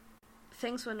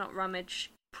 Things were not rummaged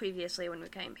previously when we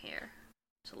came here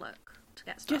to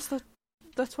get stuff. Yes,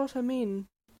 that's what I mean.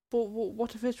 But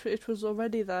what if it was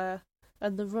already there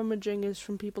and the rummaging is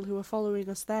from people who were following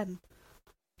us then?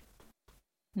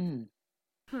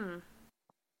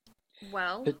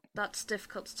 Well, But- that's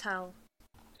difficult to tell.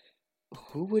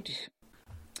 Who would...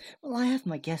 Well, I have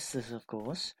my guesses, of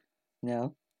course.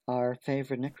 Our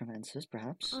favourite necromancers,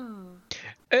 perhaps.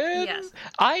 Yes.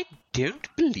 I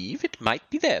don't believe it might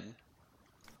be them.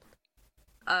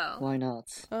 Oh. Why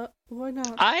not? Why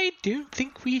not? I don't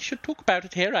think we should talk about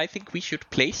it here. I think we should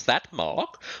place that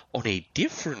mark on a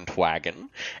different wagon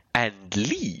and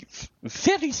leave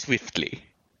very swiftly.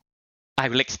 I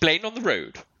will explain on the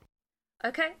road.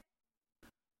 Okay.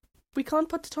 We can't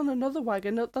put it on another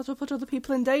wagon. That'll put other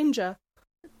people in danger.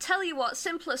 Tell you what,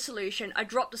 simpler solution. I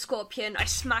drop the scorpion, I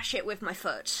smash it with my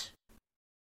foot.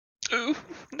 Oh,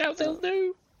 now they'll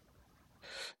know.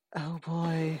 Oh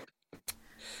boy.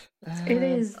 It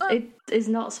is. It is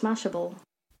not smashable.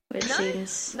 It No?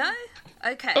 seems. No?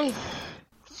 Okay.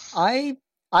 Oh,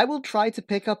 I will try to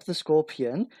pick up the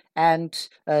scorpion and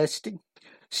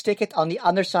stick it on the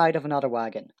underside of another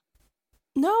wagon.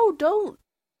 No, don't.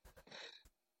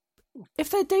 If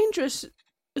they're dangerous,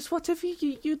 it's what if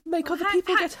you make other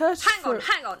people get hurt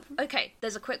Hang on. Okay,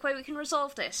 there's a quick way we can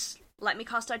resolve this. Let me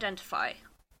cast Identify.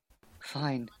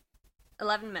 Fine.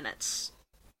 11 minutes.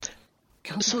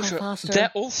 Can't you go Sasha, faster?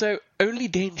 they're also only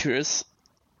dangerous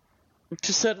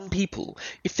to certain people.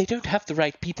 If they don't have the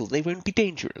right people, they won't be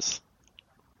dangerous.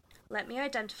 Let me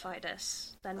identify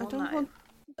this, then I we'll don't know.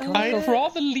 want. I'd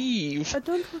rather leave. I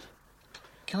don't.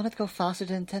 Can't it go faster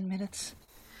than 10 minutes?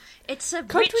 It's a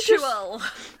Can't we just- ritual!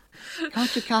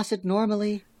 Can't you cast it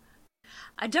normally?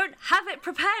 I don't have it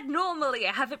prepared normally,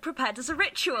 I have it prepared as a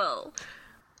ritual.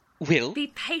 Will, Be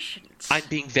patient. I'm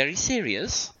being very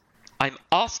serious. I'm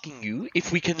asking you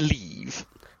if we can leave.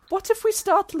 What if we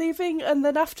start leaving and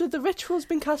then after the ritual's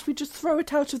been cast, we just throw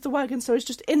it out of the wagon so it's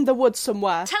just in the woods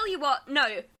somewhere? Tell you what,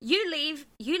 no. You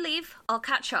leave, I'll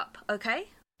catch up, okay?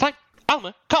 Fine,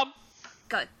 Alma, come.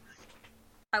 Go.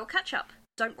 I will catch up,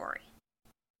 don't worry.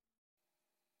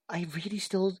 I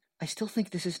still think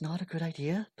this is not a good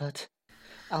idea, but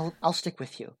I'll stick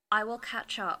with you. I will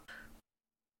catch up.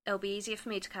 It'll be easier for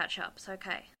me to catch up, it's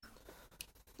okay.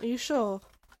 Are you sure?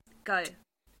 Go.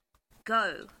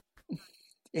 Go.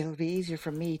 It'll be easier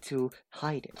for me to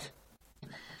hide it.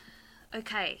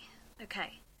 Okay.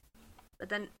 But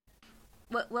then,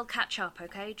 we'll catch up,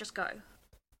 okay? Just go.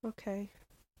 Okay.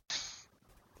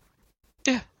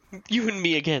 Yeah, you and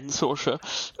me again, Sorsha.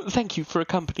 Thank you for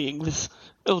accompanying this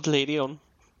old lady on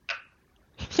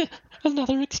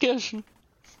another excursion.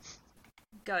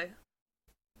 Go.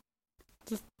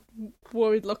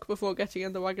 Worried look before getting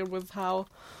in the wagon with Hal.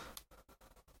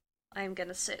 I am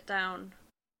gonna sit down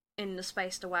in the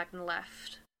space the wagon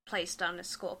left, place down a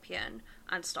scorpion,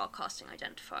 and start casting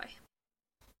Identify.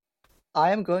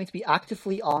 I am going to be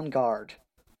actively on guard.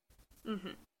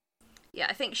 Yeah,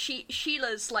 I think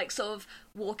Sheila's like sort of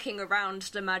walking around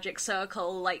the magic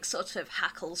circle, like sort of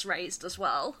hackles raised as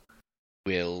well.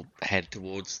 We'll head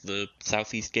towards the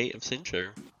southeast gate of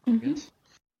Sincho. Yes.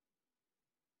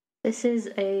 This is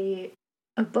a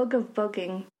bug of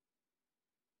bugging.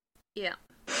 Yeah.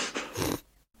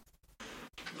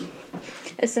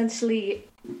 Essentially,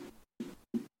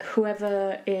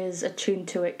 whoever is attuned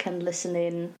to it can listen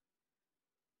in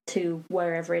to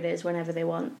wherever it is whenever they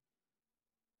want.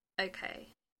 Okay.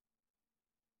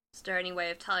 Is there any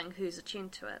way of telling who's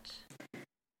attuned to it?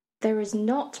 There is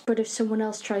not, but if someone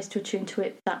else tries to attune to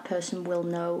it, that person will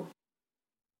know.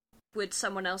 Would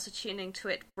someone else attuning to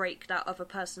it break that other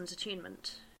person's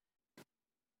attunement?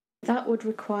 That would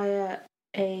require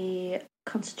a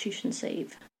Constitution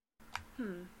save.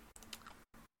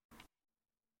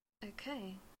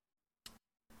 Okay.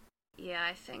 Yeah,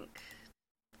 I think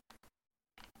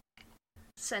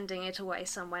sending it away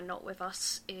somewhere not with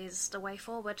us is the way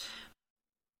forward.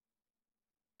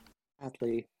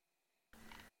 Sadly.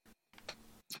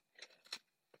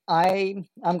 I'm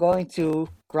going to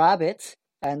grab it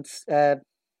and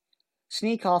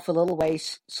sneak off a little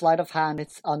ways, sleight of hand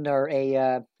it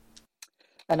under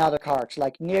another cart,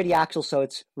 like near the axle, so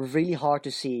it's really hard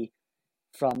to see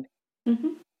from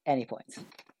any point.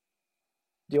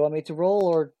 Do you want me to roll,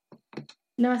 or?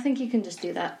 No, I think you can just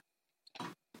do that.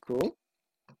 Cool.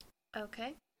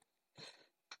 Okay.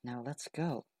 Now let's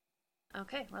go.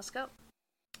 Okay, let's go.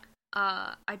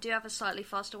 I do have a slightly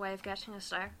faster way of getting us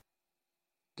there.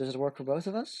 Does it work for both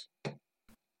of us?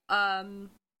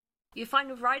 You fine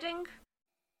with riding?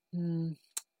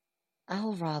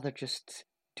 I'll rather just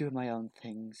do my own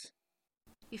things.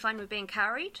 You fine with being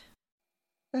carried?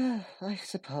 I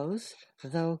suppose,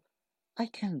 though I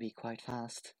can be quite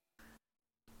fast.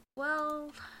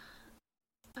 Well,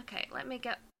 okay, let me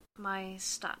get my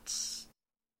stats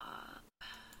up.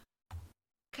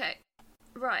 Okay,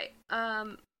 right,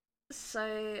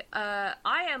 so, I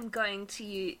am going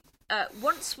to,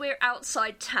 once we're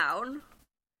outside town,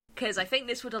 because I think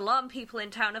this would alarm people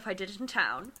in town if I did it in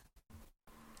town,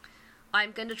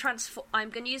 I'm going to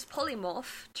use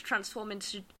polymorph to transform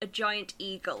into a giant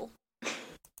eagle.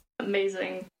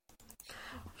 Amazing.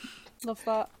 Love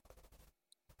that.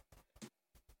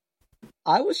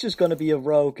 I was just gonna be a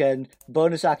rogue and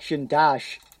bonus action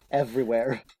dash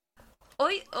everywhere.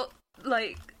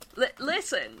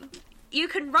 Listen, you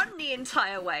can run the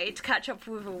entire way to catch up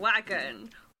with a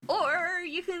wagon, or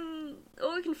we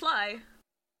can fly.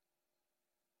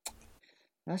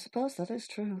 I suppose that is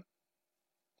true.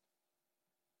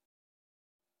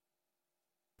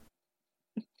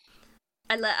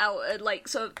 I let out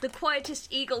the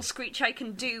quietest eagle screech I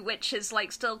can do, which is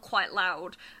still quite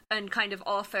loud, and kind of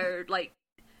offer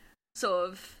sort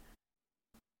of,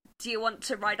 do you want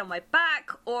to ride on my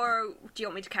back, or do you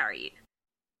want me to carry you?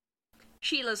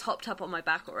 Sheila's hopped up on my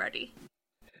back already.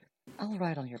 I'll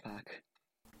ride on your back.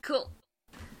 Cool.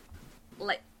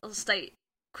 I'll stay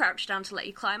crouched down to let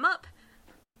you climb up,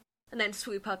 and then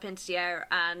swoop up into the air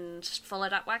and follow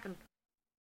that wagon.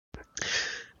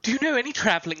 Do you know any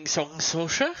travelling songs,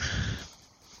 Sorsha?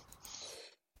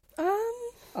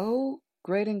 Oh,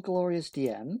 great and glorious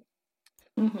DM.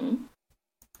 No,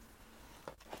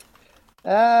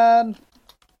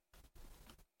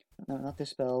 not this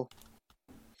spell.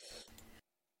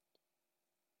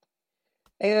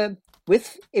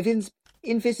 With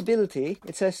invisibility,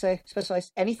 it says specifies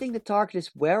anything the target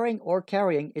is wearing or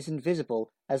carrying is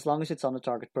invisible as long as it's on the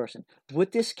target person.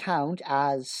 Would this count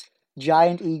as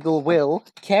Giant Eagle Will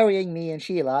carrying me and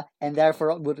Sheila, and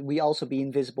therefore would we also be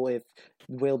invisible if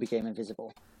Will became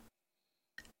invisible?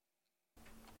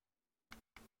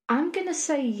 I'm gonna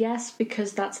say yes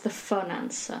because that's the fun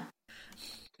answer.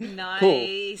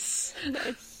 Nice. Cool.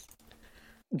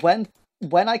 Nice.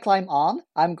 When I climb on,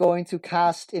 I'm going to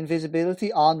cast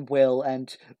invisibility on Will,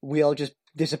 and we'll just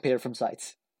disappear from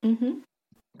sight.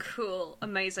 Cool,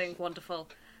 amazing, wonderful.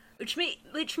 Which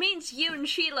means you and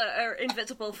Sheila are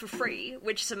invisible for free,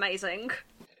 which is amazing.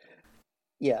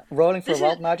 Yeah, rolling for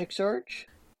Wild Magic Surge.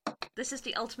 This is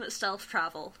the ultimate stealth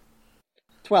travel.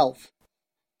 12.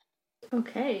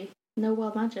 Okay, no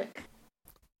wild magic.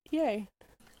 Yay.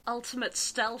 Ultimate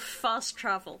stealth fast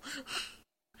travel.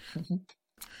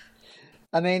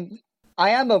 I mean,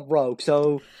 I am a rogue,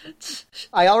 so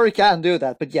I already can do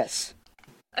that, but yes.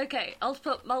 Okay,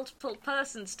 multiple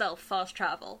person stealth fast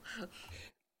travel.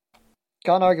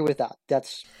 Can't argue with that.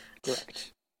 That's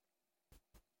correct.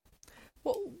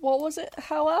 What was it?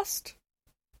 How asked?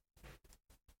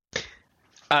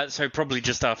 So probably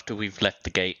just after we've left the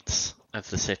gates of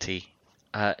the city.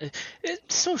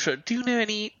 Sorsha, do you know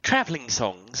any travelling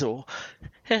songs or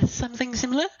something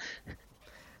similar?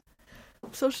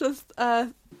 Sorsha,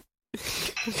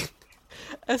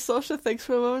 Sorsha thinks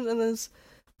for a moment and then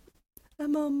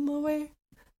I'm on my way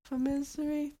from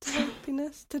misery to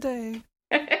happiness today.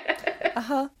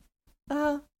 I'm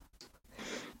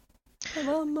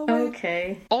on my way.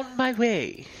 Okay. On my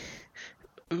way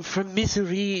from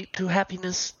misery to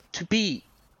happiness to be.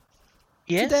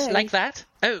 Yes, today. Like that?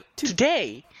 Oh,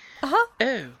 today? Oh.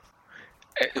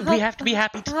 We have to be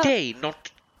happy today,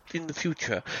 not in the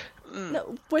future.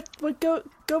 No, we're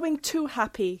going too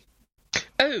happy.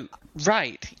 Oh,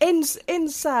 right. In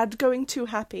sad, going too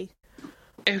happy.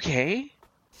 Okay.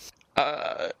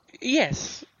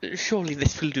 Yes, surely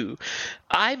this will do.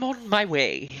 I'm on my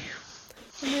way.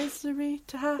 From misery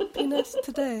to happiness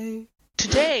today.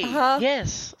 Today?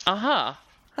 Yes.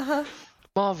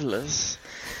 Marvellous.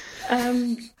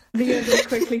 The others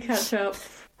quickly catch up,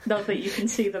 not that you can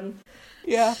see them.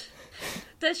 Yeah.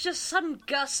 There's just some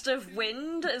gust of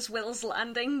wind as Will's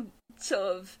landing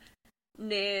sort of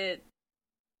near,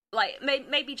 like,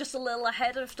 maybe just a little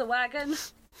ahead of the wagon.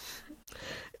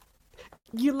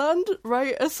 You land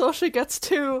right as Sasha gets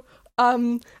to,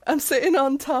 I'm sitting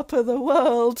on top of the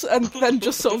world, and then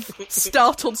just sort of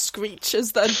startled screech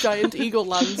as that giant eagle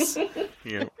lands.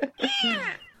 Yeah.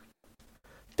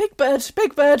 Big bird,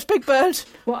 big bird, big bird!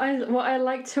 What I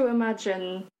like to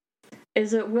imagine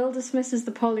is that Will dismisses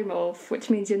the polymorph,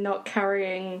 which means you're not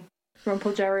carrying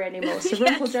Rumpeljerry anymore. So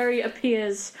Yes. Rumpeljerry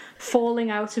appears falling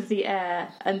out of the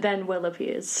air, and then Will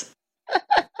appears.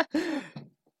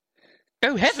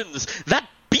 Oh heavens! That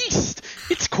beast!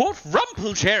 It's called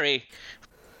Rumpeljerry!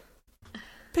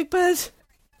 Big bird!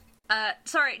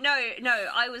 Sorry, no,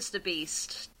 I was the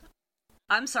beast.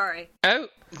 I'm sorry. Oh,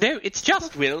 no, it's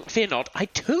just Will. Fear not. I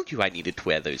told you I needed to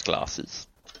wear those glasses.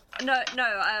 No,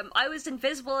 I was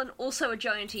invisible and also a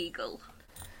giant eagle.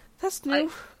 That's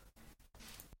new.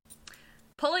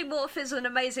 Polymorph is an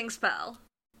amazing spell.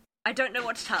 I don't know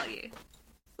what to tell you.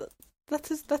 That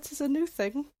is a new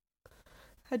thing.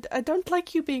 I don't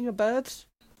like you being a bird.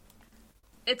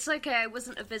 It's okay, I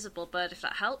wasn't a visible bird, if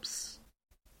that helps.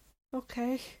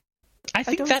 Okay. I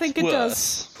think don't that's think it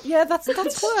worse. does. Yeah, that's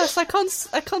worse. I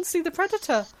can't see the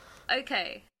predator.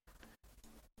 Okay.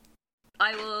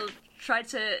 I'll try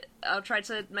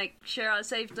to make sure I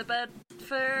save the bird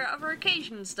for other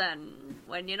occasions then,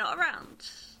 when you're not around.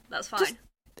 That's fine.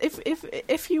 Just,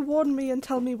 if you warn me and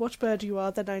tell me what bird you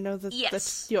are, then I know that,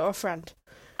 Yes. that you're a friend.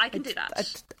 I can do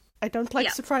that. I don't like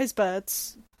Yeah. surprise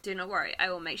birds. Do not worry, I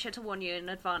will make sure to warn you in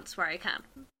advance where I can.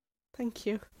 Thank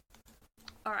you.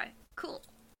 Alright, cool.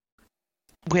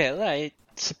 Well, I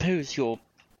suppose you're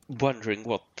wondering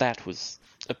what that was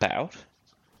about.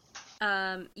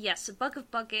 Yes, a bug of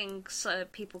bugging so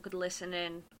people could listen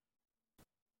in.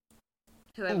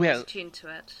 Whoever Well- was tuned to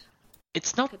it.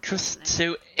 It's not Could just listen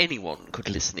so anyone could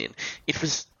listen in. It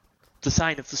was the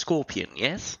sign of the scorpion,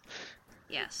 yes?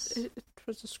 Yes. It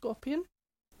was a scorpion.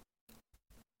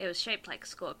 It was shaped like a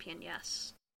scorpion,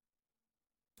 yes.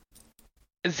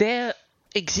 There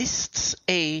exists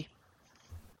a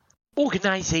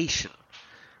organization.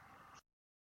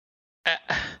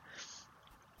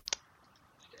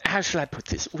 How shall I put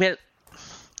this? Well,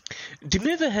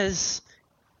 Demova has,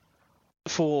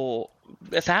 for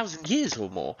 1,000 years or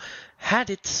more, had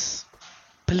its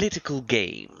political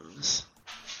games.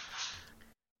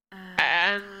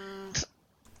 And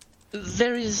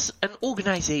there is an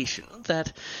organization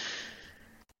that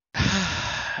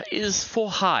is for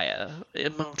hire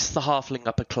amongst the halfling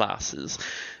upper classes.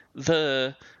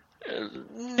 The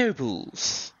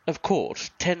nobles of court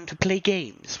tend to play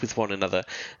games with one another,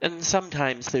 and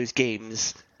sometimes those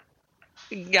games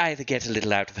either get a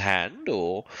little out of hand,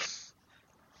 or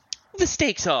the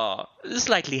stakes are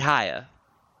slightly higher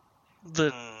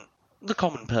than the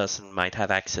common person might have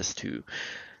access to.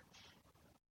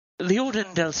 The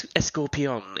Orden del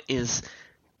Escorpion is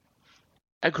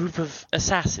a group of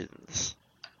assassins.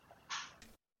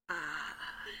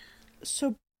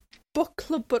 So, book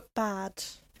club but bad.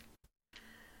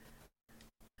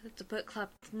 The book club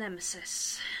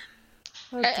nemesis.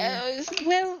 Oh dear.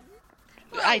 Well,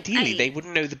 ideally hey. they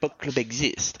wouldn't know the book club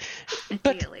exists.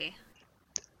 But Ideally.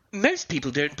 most people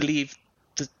don't believe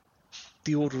that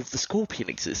the Order of the Scorpion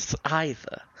exists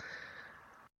either.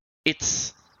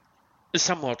 It's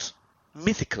somewhat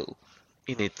mythical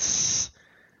in its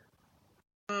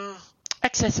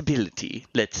accessibility,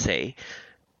 let's say.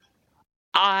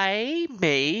 I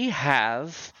may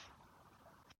have...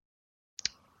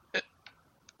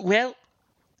 well,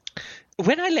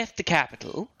 when I left the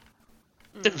capital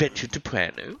and ventured to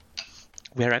Puerno,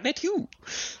 where I met you,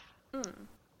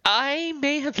 I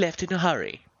may have left in a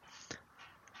hurry.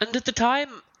 And at the time,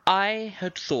 I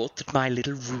had thought that my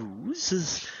little ruse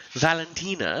as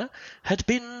Valentina had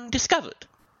been discovered.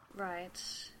 Right.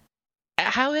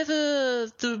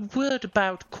 However, the word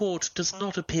about court does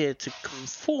not appear to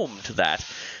conform to that.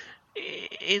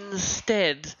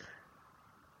 Instead,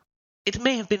 it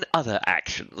may have been other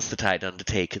actions that I'd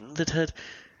undertaken that had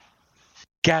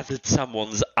gathered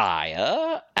someone's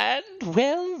ire, and,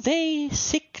 well, they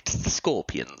sicked the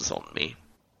scorpions on me.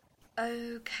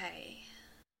 Okay.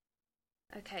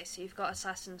 Okay, so you've got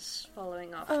assassins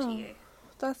following after Oh. you.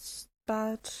 That's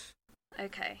bad.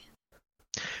 Okay.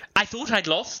 I thought I'd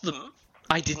lost them.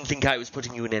 I didn't think I was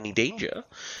putting you in any danger.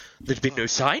 There'd been no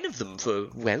sign of them for,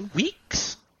 well,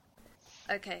 weeks.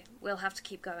 Okay, we'll have to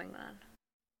keep going then.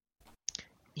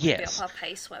 Yes. Be up our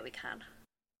pace where we can.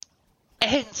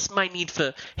 Hence my need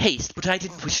for haste, but I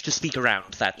didn't wish to speak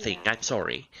around that thing. I'm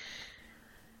sorry.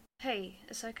 Hey,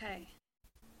 it's okay.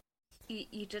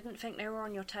 You didn't think they were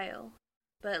on your tail,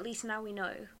 but at least now we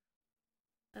know.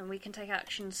 And we can take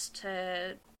actions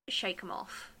to shake them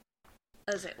off,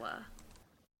 as it were.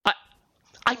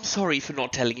 I'm sorry for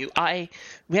not telling you. I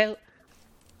didn't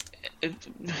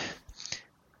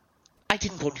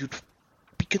want you to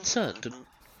be concerned and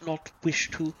not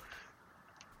wish to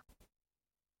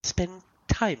spend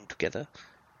time together.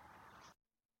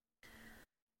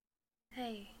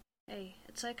 Hey,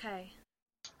 it's okay.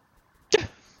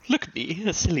 Look at me,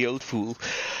 a silly old fool.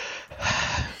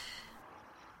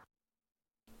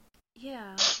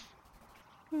 Yeah.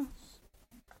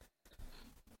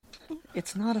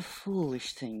 It's not a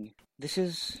foolish thing.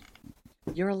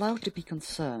 You're allowed to be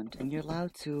concerned, and you're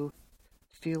allowed to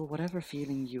feel whatever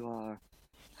feeling you are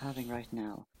having right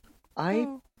now.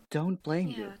 I don't blame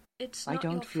you. It's I not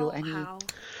don't your feel fault, any Hal.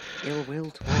 ill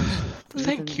will towards you.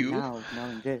 Thank even you. Now,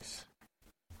 knowing this.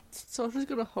 So I'm just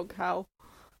gonna hug Hal.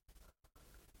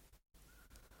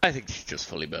 I think she just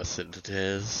fully bursts into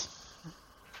tears.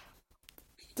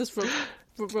 Just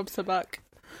rubs her back.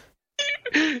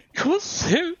 You're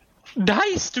so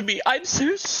nice to me. I'm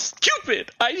so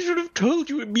stupid. I should have told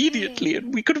you immediately,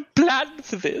 and we could have planned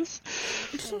for this.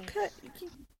 It's okay.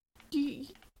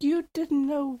 You didn't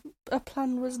know a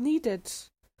plan was needed.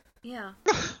 Yeah.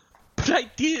 But I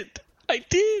did.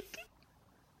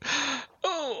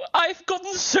 Oh, I've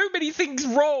gotten so many things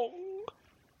wrong.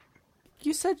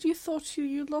 You said you thought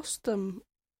you lost them.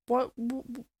 What?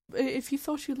 If you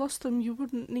thought you lost them, you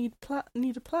wouldn't need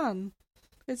a plan.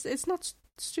 It's not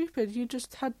stupid. You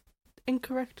just had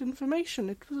incorrect information.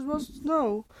 It was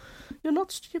no. You're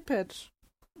not stupid.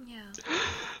 Yeah.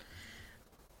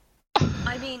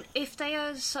 I mean, if they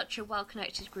are such a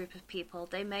well-connected group of people,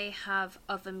 they may have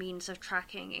other means of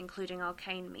tracking, including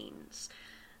arcane means.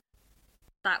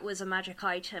 That was a magic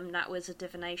item, that was a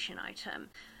divination item.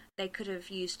 They could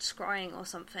have used scrying or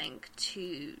something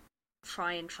to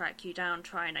try and track you down,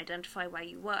 try and identify where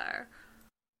you were.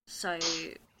 So,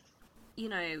 you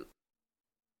know,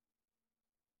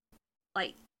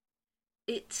 like,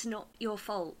 it's not your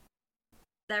fault.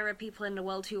 There are people in the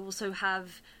world who also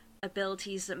have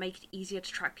abilities that make it easier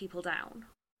to track people down,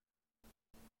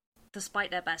 despite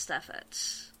their best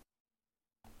efforts.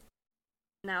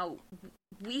 Now,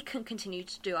 we can continue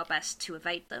to do our best to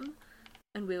evade them,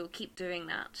 and we will keep doing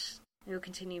that. We will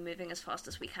continue moving as fast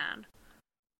as we can.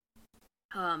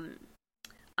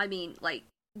 I mean, like,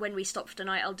 when we stop for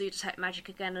tonight, I'll do Detect Magic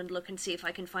again and look and see if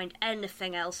I can find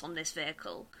anything else on this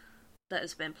vehicle that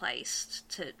has been placed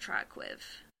to track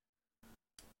with.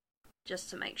 Just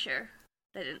to make sure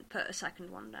they didn't put a second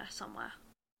one there somewhere.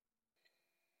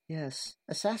 Yes,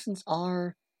 assassins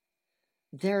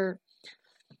they're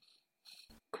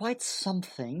quite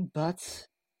something, but,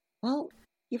 well,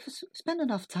 if you spend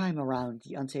enough time around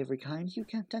the unsavory kind, you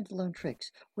can tend to learn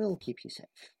tricks. We'll keep you safe.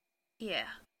 Yeah.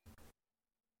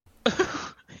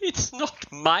 It's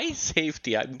not my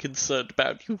safety I'm concerned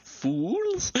about, you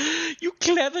fools. You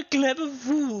clever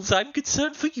fools. I'm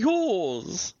concerned for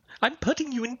yours. I'm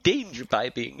putting you in danger by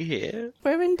being here.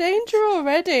 We're in danger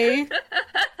already.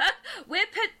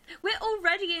 We're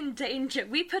already in danger.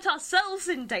 We put ourselves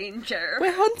in danger.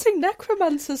 We're hunting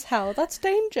necromancers, Hal. That's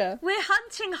danger. We're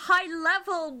hunting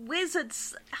high-level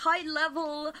wizards,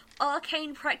 high-level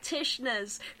arcane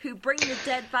practitioners who bring the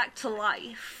dead back to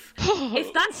life.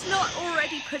 If that's not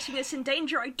already putting us in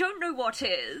danger, I don't know what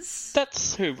is. That's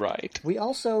so right. We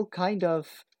also kind of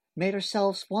made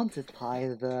ourselves wanted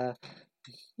by the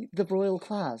royal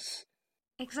class.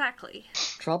 Exactly.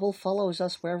 Trouble follows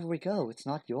us wherever we go. It's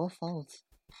not your fault.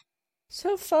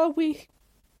 So far, we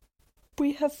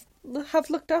have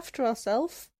looked after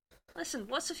ourselves. Listen,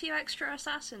 what's a few extra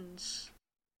assassins?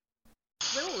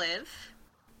 We'll live.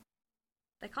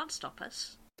 They can't stop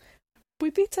us. We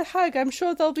beat a hag. I'm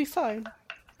sure they'll be fine.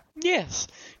 Yes,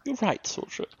 you're right,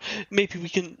 Sorcerer. Maybe we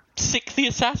can sick the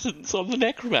assassins on the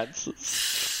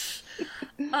necromancers.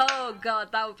 Oh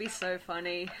god, that would be so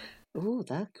funny. Ooh,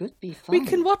 that could be fun. We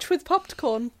can watch with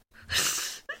popcorn.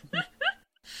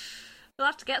 We'll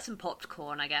have to get some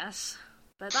popcorn, I guess.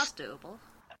 But that's doable.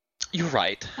 You're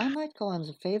right. I might call him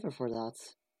a favor for that.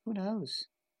 Who knows?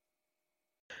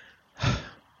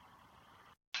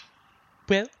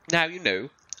 Well, now you know.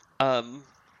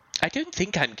 I don't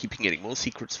think I'm keeping any more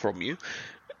secrets from you,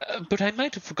 but I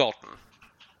might have forgotten.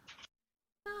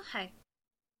 Oh, hey.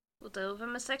 We'll deal with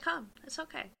them as they come. It's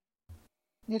okay.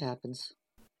 It happens.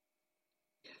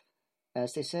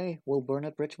 As they say, we'll burn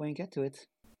a bridge when we get to it.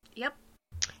 Yep.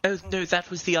 Oh, no, that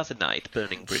was the other night,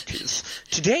 burning bridges.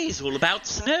 Today's all about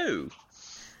snow.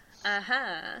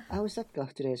 Uh-huh. How is that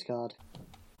today's god?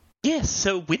 Yes,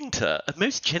 Sir Winter, a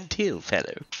most genteel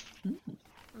fellow.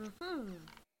 Mm-hmm.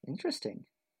 Interesting.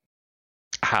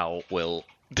 Hal will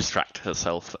distract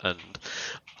herself and,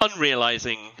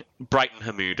 unrealizing, brighten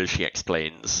her mood as she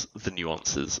explains the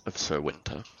nuances of Sir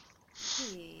Winter.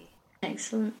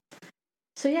 Excellent.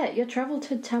 So yeah, your travel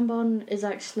to Tambon is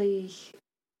actually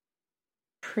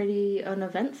pretty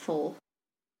uneventful.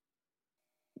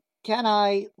 Can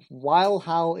I, while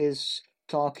Hal is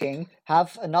talking,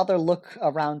 have another look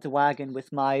around the wagon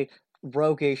with my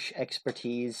roguish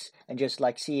expertise and just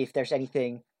see if there's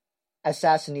anything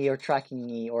assassiny or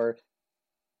tracking-y or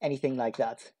anything like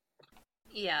that?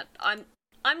 Yeah,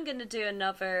 I'm gonna do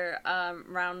another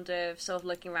round of sort of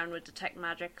looking around with detect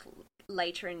magic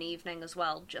later in the evening as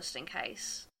well, just in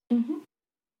case. Mm-hmm.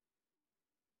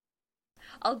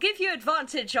 I'll give you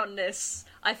advantage on this,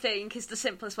 I think, is the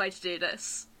simplest way to do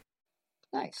this.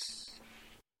 Nice.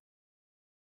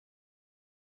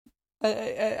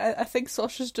 I think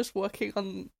Sasha's just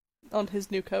working on his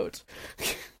new coat.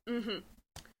 Mm-hmm.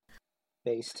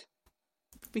 Based.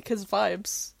 Because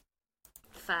vibes.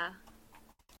 Fair.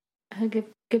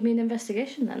 Give me an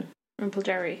investigation then,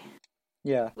 Rumpeljerry.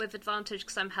 Yeah. With advantage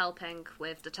because I'm helping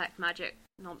with detect magic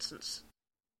nonsense.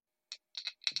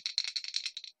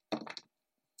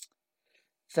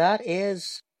 That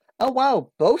is... Oh wow,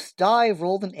 both die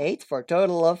rolled an 8 for a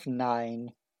total of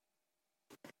 9.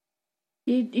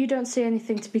 You don't see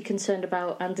anything to be concerned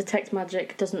about, and detect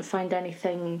magic doesn't find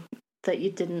anything that you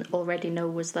didn't already know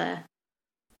was there.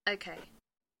 Okay.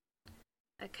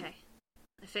 I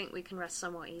think we can rest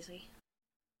somewhat easy.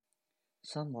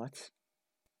 Somewhat.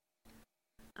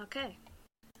 Okay.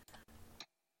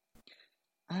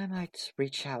 I might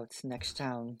reach out next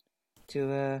town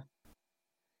to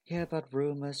hear about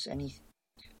rumors,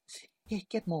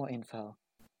 get more info.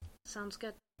 Sounds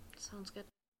good.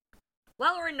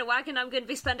 While we're in the wagon, I'm going to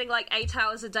be spending 8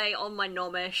 hours a day on my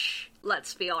Nomish,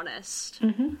 let's be honest.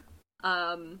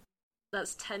 Mm-hmm.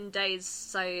 That's 10 days,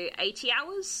 so 80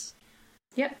 hours?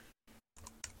 Yep.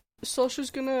 Sasha's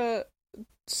gonna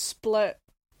split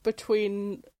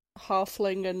between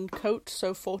halfling and coat,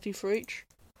 so 40 for each.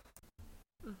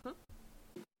 Mm-hmm.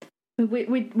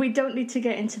 We don't need to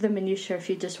get into the minutiae if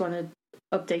you just want to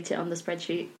update it on the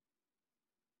spreadsheet.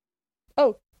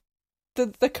 Oh,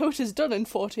 the coat is done in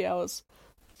 40 hours.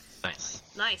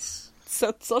 Nice.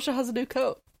 So Sasha has a new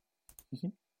coat. Mm-hmm.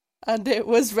 And it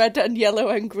was red and yellow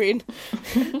and green.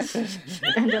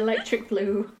 And electric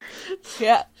blue.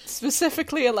 Yeah,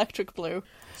 specifically electric blue.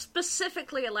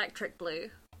 Specifically electric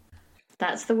blue.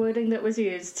 That's the wording that was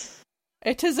used.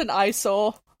 It is an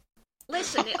eyesore.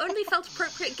 Listen, it only felt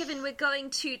appropriate given we're going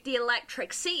to the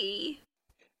Electric Sea.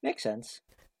 Makes sense.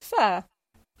 Fair.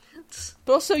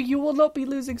 But also, you will not be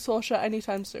losing Sasha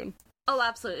anytime soon. Oh,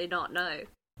 absolutely not, no.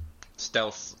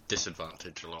 Stealth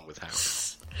disadvantage along with Hal.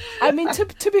 I mean,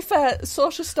 to be fair,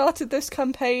 Sasha started this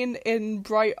campaign in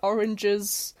bright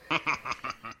oranges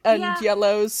and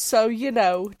yellows, so,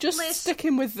 just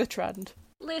sticking with the trend.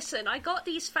 Listen, I got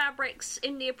these fabrics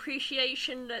in the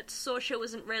appreciation that Sasha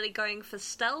wasn't really going for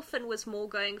stealth and was more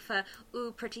going for,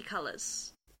 pretty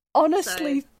colours.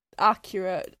 Honestly,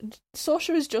 accurate.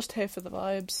 Sasha is just here for the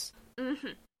vibes.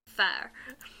 Mm-hmm. Fair.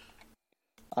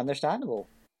 Understandable.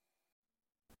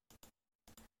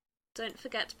 Don't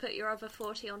forget to put your other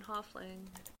 40 on halfling.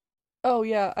 Oh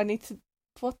yeah, I need to...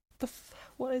 What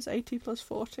is 80 plus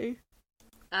 40?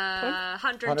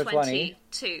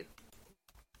 122.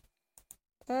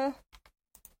 There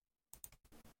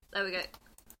we go.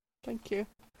 Thank you.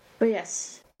 But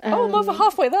yes. I'm over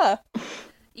halfway there.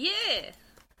 Yeah!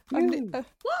 I'm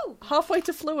Woo! halfway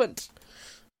to fluent.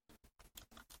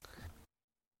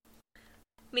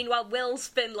 Meanwhile, Will's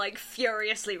been,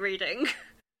 furiously reading.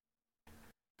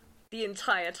 The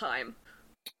entire time.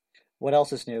 What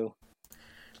else is new?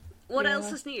 What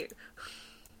else is new?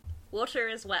 Water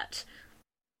is wet.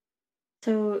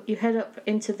 So you head up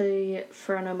into the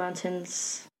Furano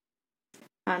Mountains,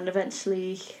 and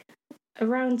eventually,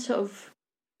 around sort of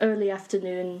early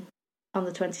afternoon on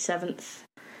the 27th,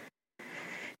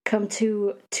 come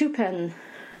to Tupen,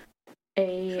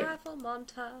 a Travel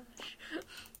montage.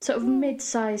 sort of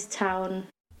mid-sized town,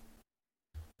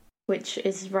 which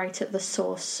is right at the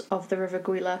source of the River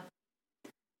Guila.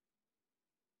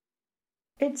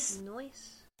 It's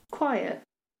Nice. quiet.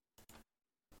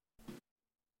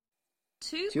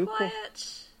 Too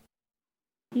quiet?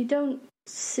 You don't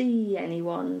see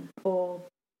anyone or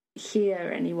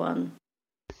hear anyone.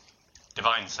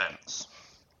 Divine sense.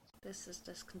 This is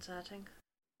disconcerting.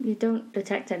 You don't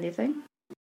detect anything.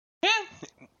 Yeah,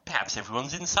 perhaps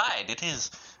everyone's inside. It is,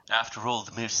 after all,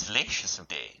 the most salacious of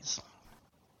days.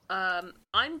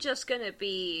 I'm just gonna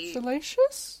be...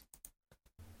 Salacious?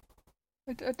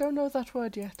 I don't know that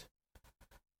word yet.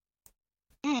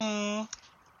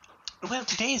 Well,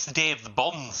 today is the day of the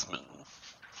bondsman.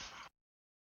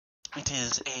 It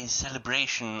is a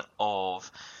celebration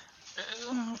of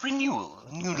renewal,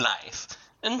 new life,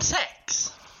 and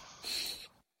sex.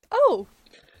 Oh,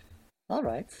 All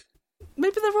right.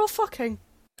 maybe they're all fucking.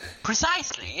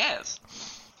 Precisely, yes.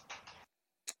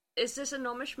 Is this a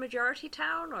Nomish majority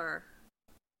town, or...?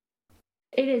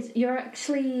 It is. You're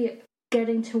actually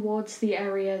getting towards the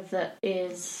area that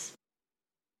is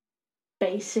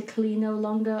basically no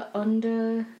longer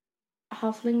under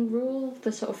halfling rule,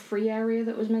 the sort of free area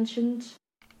that was mentioned.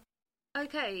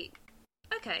 Okay.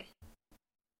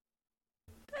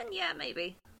 Then yeah,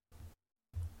 maybe.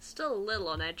 Still a little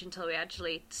on edge until we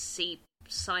actually see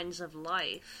signs of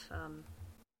life.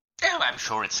 Oh, I'm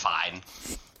sure it's fine.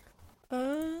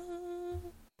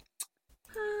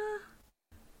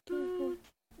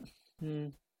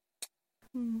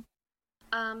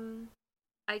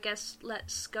 I guess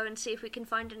let's go and see if we can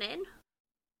find an inn.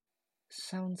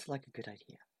 Sounds like a good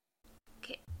idea.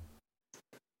 Okay.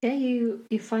 Yeah,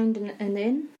 you find an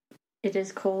inn. It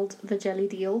is called the Jelly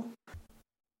Deal.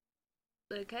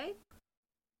 Okay.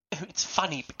 Oh, it's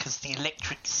funny because the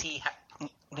electric sea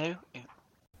No?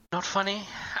 Not funny?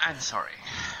 I'm sorry.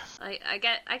 I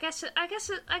guess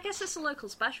it's a local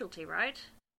specialty, right?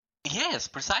 Yes,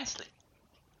 precisely.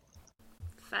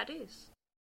 Fair dues.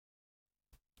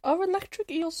 Are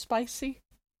electric eels spicy?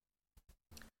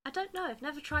 I don't know. I've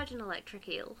never tried an electric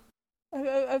eel.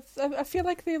 I feel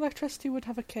like the electricity would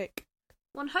have a kick.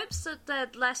 One hopes that they're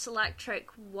less electric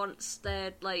once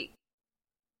they're, like,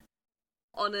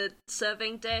 on a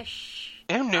serving dish.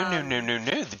 Oh, no.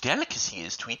 The delicacy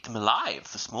is to eat them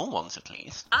alive, the small ones at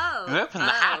least. Oh. You open the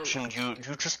hatch and you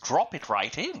just drop it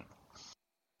right in.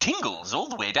 Tingles all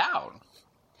the way down.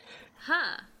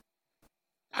 Huh.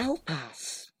 I'll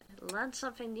pass. Learn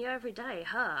something new every day,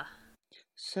 huh?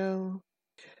 So,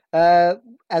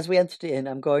 as we enter the inn,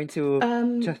 I'm going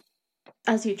to...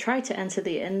 As you try to enter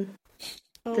the inn,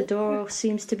 the door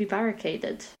seems to be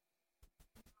barricaded.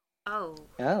 Oh.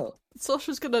 Oh.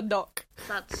 Sasha's gonna knock.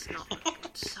 That's not a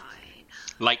good sign.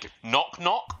 Like, knock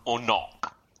or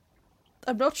knock?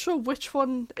 I'm not sure which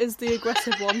one is the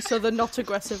aggressive one, so the not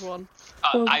aggressive one.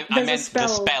 Well, I there's a meant the spell.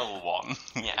 spell one.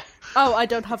 Yeah. Oh, I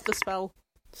don't have the spell,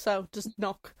 so just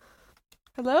knock.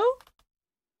 Hello?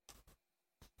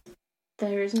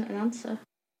 There isn't an answer.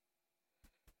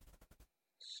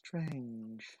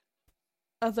 Strange.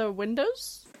 Are there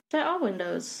windows? There are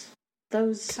windows.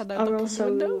 Those Can I are look in the also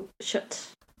window? shut.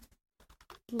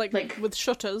 Like with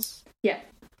shutters? Yeah.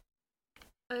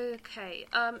 Okay,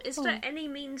 is there any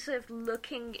means of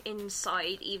looking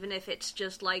inside, even if it's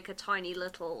just like a tiny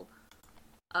little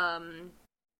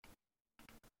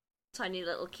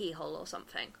keyhole or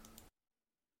something?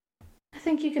 I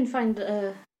think you can find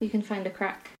a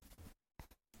crack.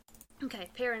 Okay,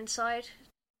 peer inside.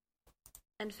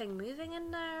 Anything moving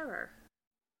in there, or?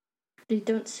 You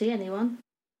don't see anyone.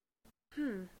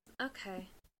 Okay.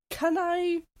 Can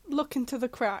I look into the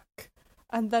crack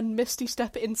and then Misty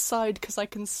step inside because I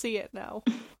can see it now?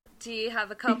 Do you have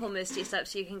a couple Misty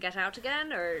steps you can get out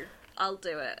again, or I'll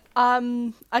do it?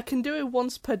 I can do it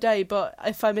once per day, but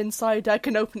if I'm inside, I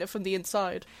can open it from the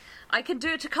inside. I can do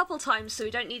it a couple times, so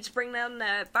we don't need to bring down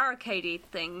the barricadey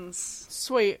things.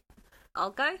 Sweet.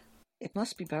 I'll go. It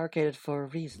must be barricaded for a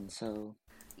reason, so...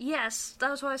 Yes, that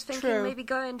was what I was thinking. True. Maybe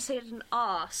go and sit and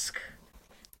ask.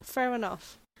 Fair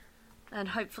enough. And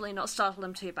hopefully not startle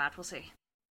them too bad, we'll see.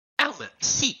 Alma,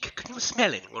 seek. Can you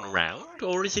smell anyone around,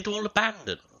 or is it all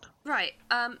abandoned? Right,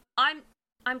 I'm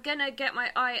gonna get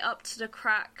my eye up to the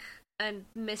crack and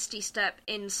Misty step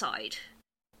inside.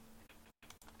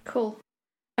 Cool.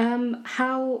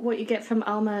 What you get from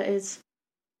Alma is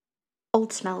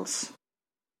old smells.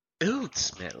 Old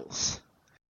smells.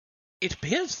 It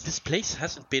appears this place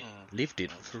hasn't been lived in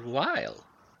for a while.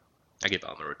 I give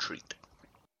Alma a treat.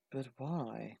 But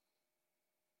why?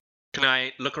 Can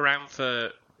I look around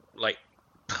for, like...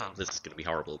 this is going to be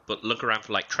horrible, but look around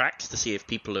for, like, tracks to see if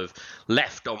people have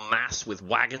left en masse with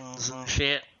wagons and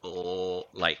shit, or,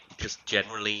 like, just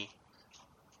generally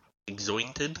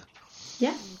exointed?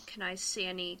 Yeah. Can I see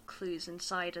any clues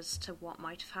inside as to what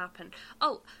might have happened?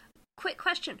 Oh, quick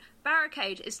question.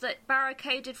 Barricade, is that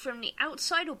barricaded from the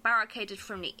outside or barricaded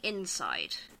from the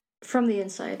inside? From the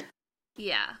inside.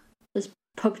 Yeah. There's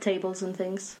pub tables and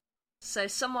things. So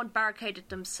someone barricaded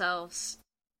themselves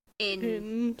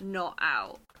in, not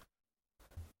out.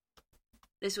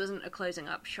 This wasn't a closing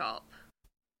up shop.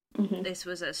 Mm-hmm. This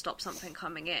was a stop something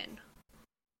coming in.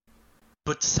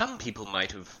 But some people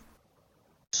might have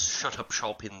shut up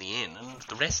shop in the inn and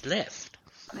the rest left.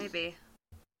 Maybe.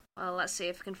 Well, let's see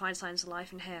if we can find signs of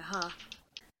life in here, huh?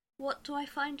 What do I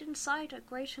find inside a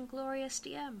great and glorious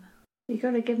DM? You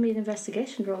gotta give me an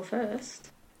investigation roll first.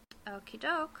 Okie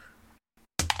doke.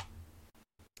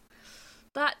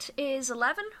 That is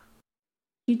 11.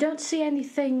 You don't see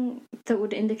anything that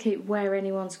would indicate where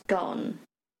anyone's gone.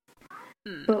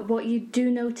 But what you do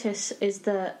notice is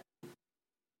that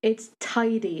it's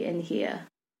tidy in here.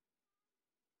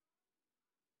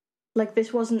 Like,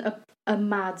 this wasn't a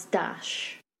mad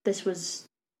dash. This was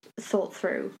thought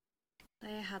through.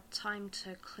 They had time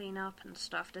to clean up and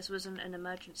stuff. This wasn't an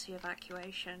emergency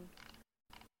evacuation.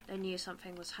 They knew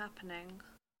something was happening.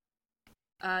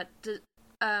 I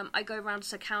go around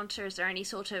to the counter. Is there any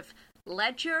sort of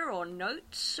ledger or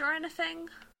notes or anything?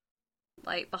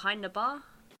 Like, behind the bar?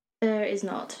 There is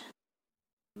not.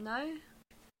 No?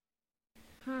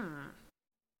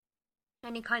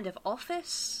 Any kind of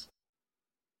office?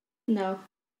 No.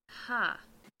 Huh.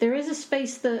 There is a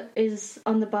space that is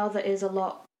on the bar that is a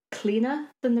lot cleaner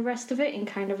than the rest of it, in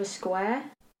kind of a square.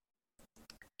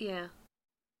 Yeah.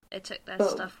 They took their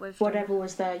But stuff with them. whatever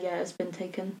was there, yeah, has been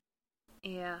taken.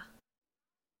 Yeah.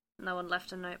 No one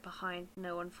left a note behind.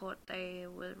 No one thought they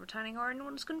were returning or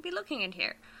anyone's going to be looking in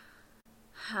here.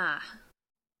 Huh.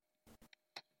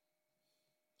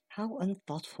 How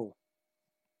unthoughtful.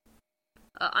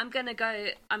 I'm gonna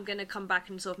come back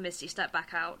and sort of Misty step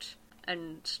back out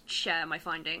and share my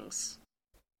findings.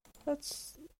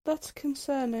 That's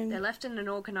concerning. They left in an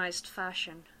organised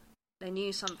fashion. They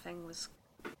knew something was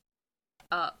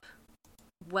up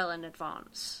well in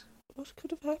advance. What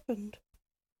could have happened?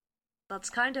 That's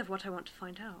kind of what I want to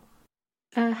find out.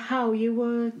 How you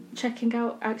were checking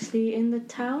out actually in the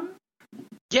town?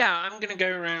 Yeah, I'm gonna go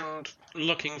around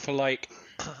looking for, like,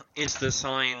 is there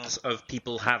signs of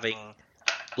people having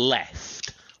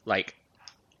left? Like,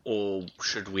 or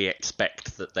should we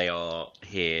expect that they are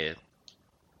here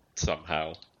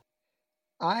somehow?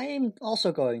 I'm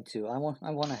also going to. I want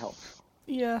to help.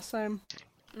 Yeah, same.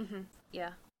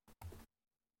 Yeah.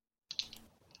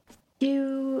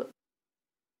 There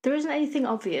isn't anything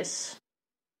obvious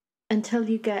until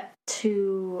you get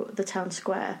to the town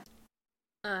square,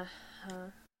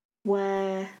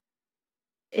 where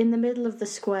in the middle of the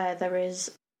square there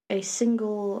is a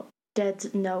single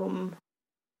dead gnome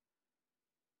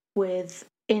with,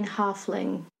 in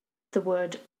halfling, the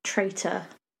word traitor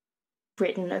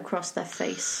written across their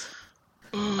face.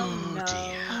 Oh no.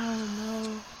 Dear.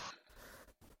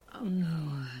 Oh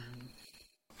no.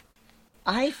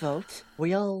 I vote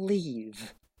we all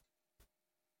leave.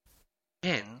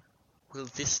 When will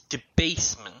this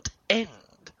debasement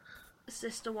end? Is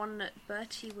this the one that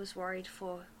Bertie was worried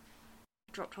for?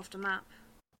 Dropped off the map.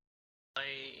 I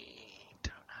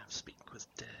don't have Speak with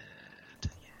Dead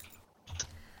yet.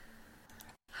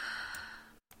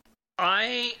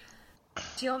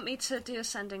 Do you want me to do a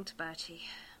sending to Bertie?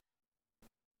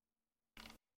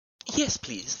 Yes,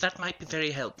 please. That might be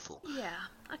very helpful. Yeah,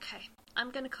 okay.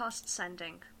 I'm gonna cast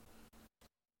sending.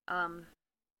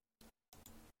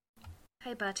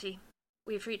 Hey Bertie,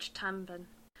 we've reached Tambon.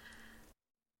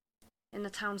 In the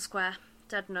town square,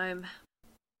 dead gnome.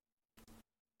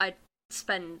 I'd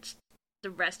spend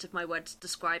the rest of my words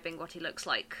describing what he looks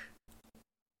like.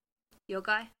 Your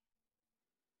guy?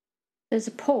 There's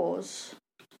a pause,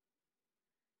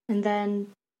 and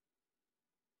then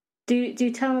do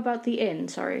you tell him about the inn?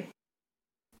 Sorry.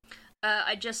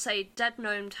 I just say dead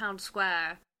gnome town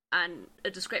square and a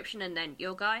description, and then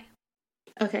your guy.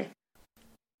 Okay.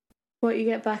 What you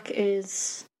get back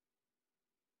is,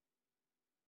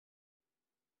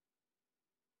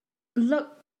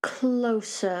 look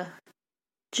closer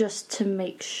just to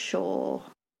make sure.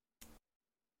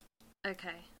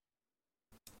 Okay.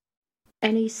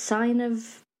 Any sign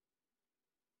of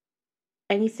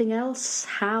anything else?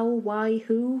 How? Why?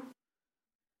 Who?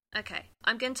 Okay.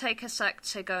 I'm gonna take a sec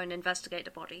to go and investigate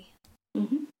the body.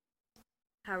 Mm-hmm.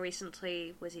 How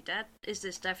recently was he dead? Is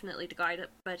this definitely the guy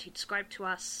that Bertie described to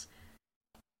us?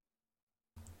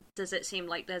 Does it seem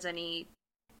like there's anything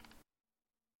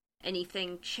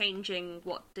changing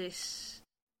what this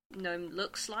gnome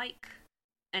looks like?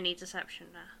 Any deception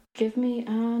there? Give me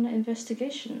an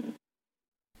investigation.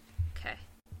 Okay.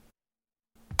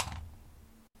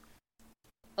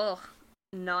 Oh,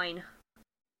 9.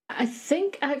 I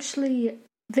think actually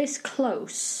this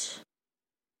close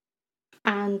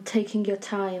and taking your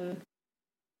time,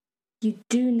 you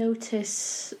do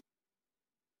notice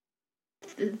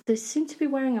they seem to be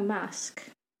wearing a mask.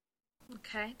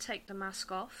 Okay, take the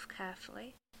mask off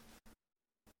carefully.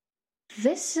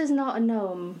 This is not a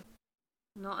gnome.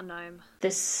 Not a gnome.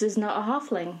 This is not a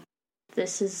halfling.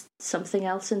 This is something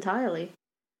else entirely.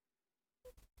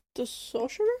 Does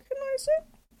Sasha recognize it?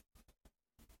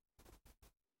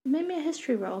 Make me a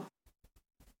history roll.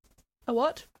 A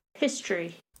what?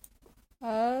 History.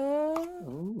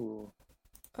 Ooh.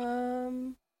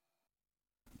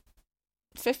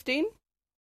 15?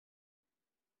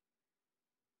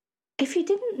 If you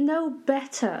didn't know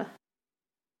better,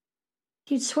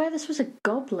 you'd swear this was a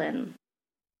goblin.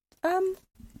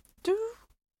 Do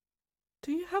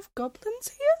you have goblins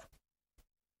here?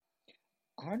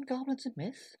 Aren't goblins a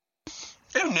myth?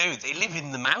 Oh no, they live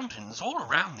in the mountains all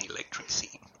around the Electric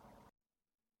Sea.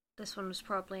 This one was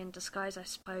probably in disguise, I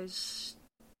suppose.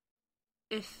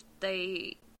 Are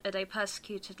they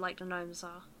persecuted like the gnomes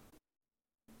are?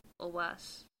 Or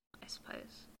worse, I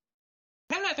suppose.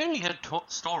 Well, I've only heard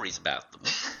stories about them.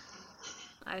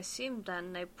 I assumed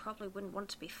then they probably wouldn't want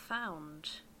to be found.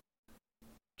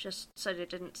 Just so they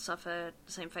didn't suffer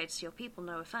the same fate as your people,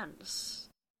 no offence.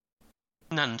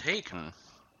 None taken.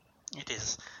 It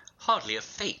is hardly a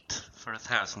fate for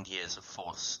 1,000 years of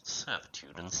forced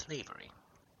servitude and slavery.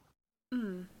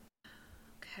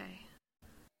 Okay.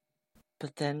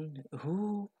 But then,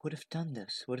 who would have done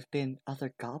this? Would it have been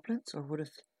other goblins, or would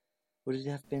it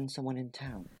have been someone in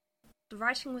town? The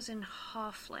writing was in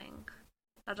Halfling.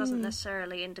 That doesn't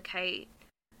necessarily indicate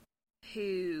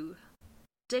who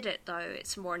did it, though.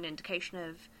 It's more an indication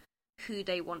of who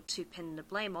they want to pin the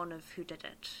blame on of who did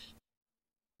it.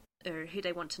 Or who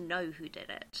they want to know who did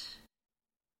it.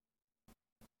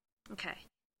 Okay.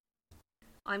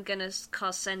 I'm gonna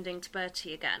cast Sending to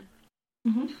Bertie again.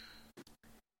 Mm-hmm.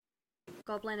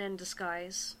 Goblin in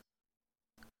disguise.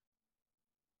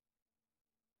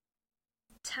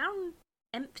 Town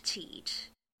emptied.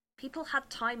 People had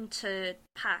time to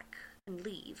pack and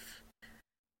leave.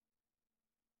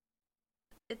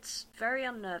 It's very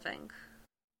unnerving.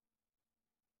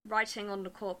 Writing on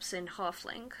the corpse in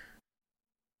Halfling,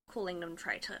 calling them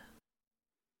traitor.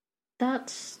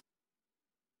 That's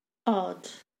odd.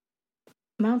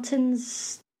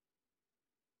 Mountains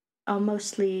are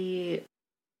mostly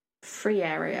free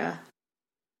area.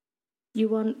 You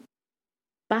want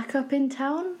backup in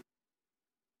town?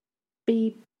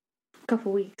 Be a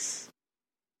couple weeks.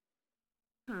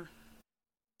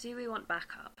 Do we want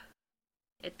backup?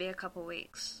 It'd be a couple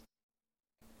weeks.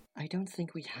 I don't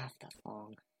think we'd have that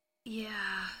long.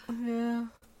 Yeah. Yeah.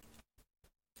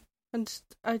 And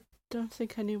I don't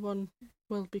think anyone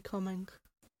will be coming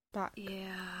back.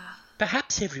 Yeah.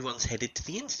 Perhaps everyone's headed to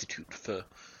the Institute for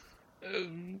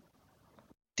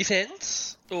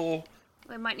defense, or...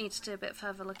 We might need to do a bit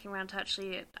further looking around to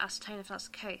actually ascertain if that's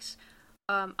the case.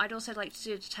 I'd also like to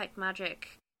do detect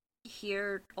magic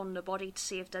here on the body to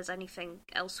see if there's anything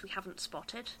else we haven't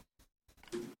spotted.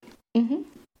 Mm-hmm.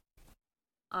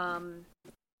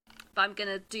 But I'm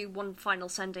gonna do one final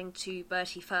sending to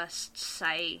Bertie first,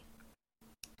 say,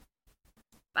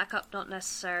 backup not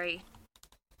necessary.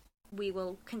 We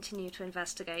will continue to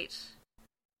investigate.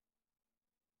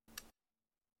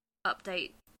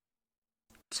 Update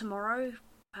tomorrow,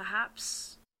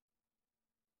 perhaps?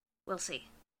 We'll see.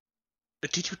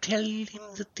 Did you tell him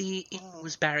that the inn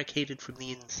was barricaded from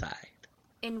the inside?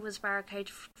 Inn was barricaded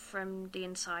from the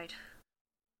inside.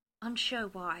 Unsure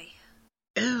why.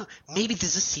 Oh, maybe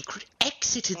there's a secret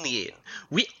exit in the inn.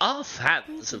 We are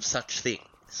fans of such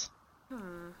things.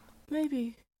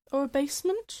 Maybe. Or a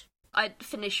basement? I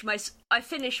finish my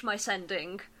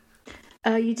sending.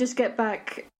 You just get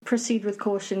back, proceed with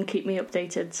caution, keep me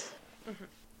updated.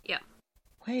 Yeah.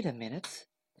 Wait a minute.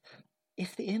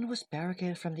 If the inn was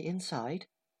barricaded from the inside,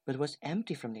 but was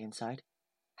empty from the inside,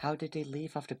 how did they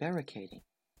leave after barricading?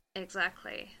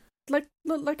 Exactly.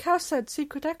 Like Cass said,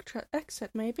 secret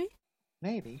exit, maybe?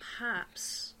 Maybe.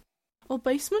 Perhaps Or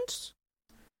basement?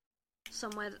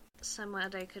 somewhere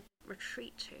they could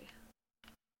retreat to.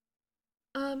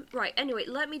 Right. Anyway,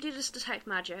 let me do this detect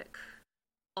magic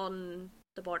on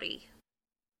the body.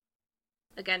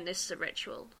 Again, this is a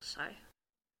ritual, so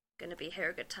gonna be here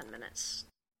a good 10 minutes.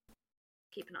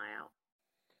 Keep an eye out.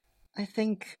 I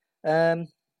think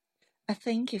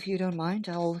if you don't mind,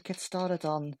 I'll get started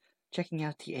on checking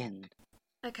out the inn.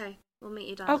 Okay, we'll meet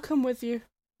you down. I'll come with you.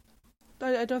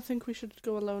 I don't think we should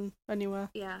go alone anywhere.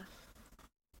 Yeah.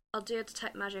 I'll do a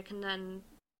detect magic and then...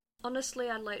 Honestly,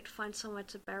 I'd like to find somewhere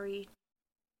to bury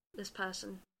this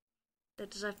person. They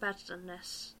deserve better than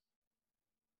this.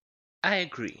 I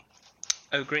agree.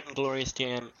 Oh, Great and Glorious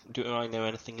DM, do I know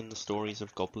anything in the stories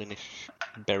of goblinish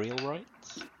burial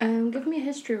rites? Give me a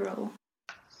history roll.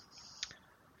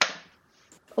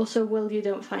 Also, Will, you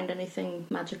don't find anything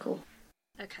magical.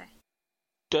 Okay.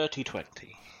 Dirty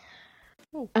 20.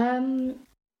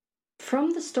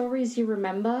 From the stories you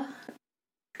remember,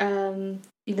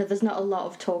 there's not a lot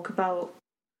of talk about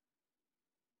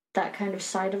that kind of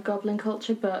side of goblin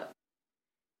culture, but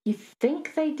You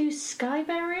think they do sky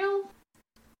burial?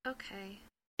 Okay.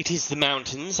 It is the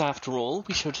mountains, after all.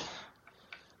 We should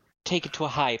take it to a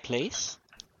high place,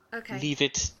 Okay. leave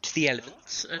it to the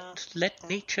elements, and let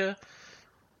nature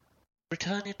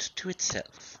return it to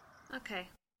itself. Okay.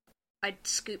 I'd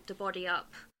scoop the body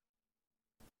up.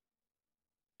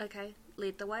 Okay,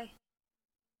 lead the way.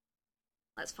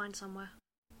 Let's find somewhere.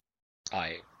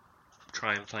 I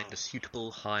try and find a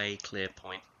suitable, high, clear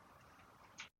point.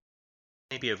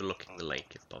 Maybe overlooking the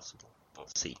lake, if possible. Or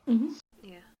the sea. Mm-hmm.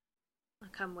 Yeah. I'll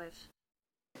come with.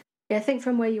 Yeah, I think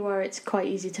from where you are, it's quite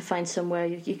easy to find somewhere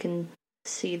you can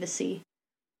see the sea.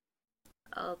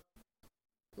 I'll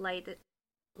lay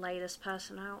this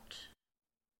person out.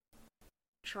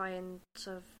 Try and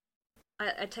sort of...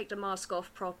 I take the mask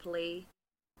off properly,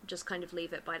 just kind of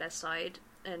leave it by their side,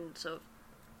 and sort of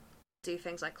do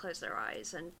things like close their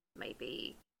eyes and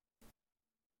maybe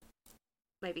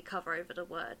cover over the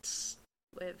words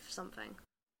with something.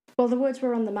 Well, the words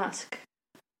were on the mask.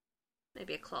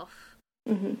 Maybe a cloth.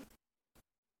 Mm-hmm.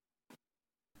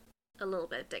 A little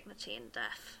bit of dignity in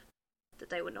death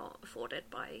that they were not afforded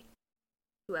by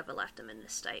whoever left them in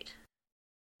this state.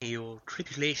 May your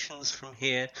tribulations from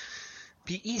here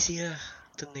be easier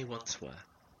than they once were.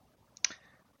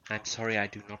 I'm sorry I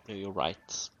do not know your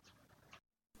rights.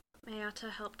 May Atta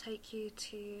help take you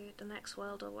to the next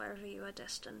world or wherever you are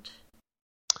destined.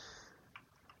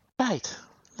 Right.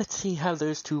 Let's see how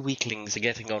those two weaklings are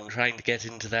getting on trying to get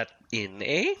into that inn,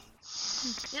 eh?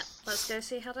 Yep, let's go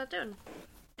see how they're doing.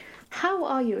 How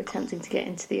are you attempting to get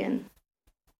into the inn?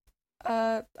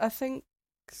 I think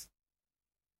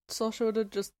Sasha would have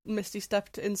just Misty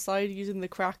stepped inside using the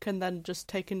crack and then just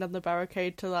taken down the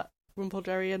barricade to let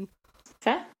Rumpeljerry in.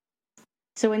 Fair.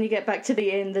 So when you get back to the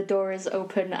inn, the door is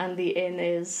open and the inn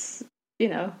is,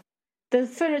 the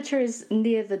furniture is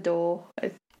near the door,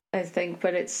 I think,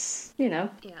 but it's, Yeah.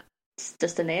 it's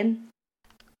just an inn.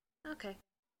 Okay.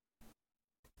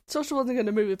 Sasha wasn't going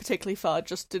to move it particularly far,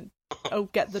 just to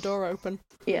get the door open.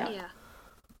 Yeah. Yeah.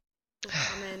 We'll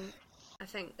come in. I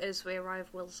think as we arrive,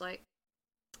 Will's like,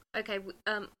 okay,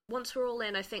 once we're all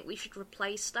in, I think we should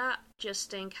replace that,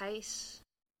 just in case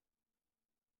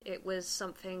it was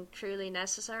something truly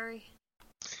necessary.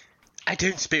 I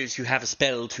don't suppose you have a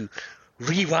spell to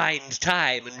rewind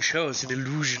time and show us an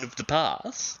illusion of the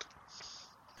past?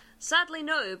 Sadly,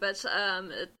 no, but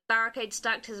barricade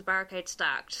stacked is a barricade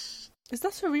stacked. Is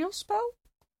that a real spell?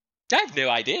 I have no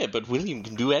idea, but William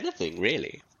can do anything,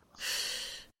 really.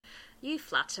 You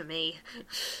flatter me.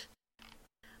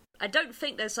 I don't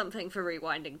think there's something for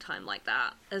rewinding time like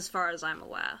that, as far as I'm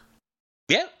aware.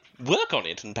 Well, work on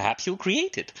it and perhaps you'll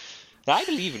create it. I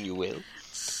believe in you, Will.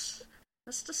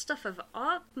 That's the stuff of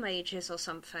archmages or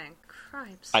something.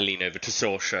 Cripes. I lean over to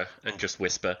Sorsha and just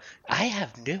whisper, I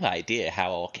have no idea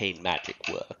how arcane magic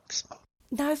works.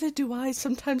 Neither do I.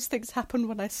 Sometimes things happen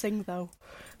when I sing, though.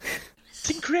 It's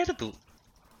incredible.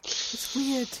 It's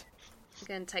weird. I'm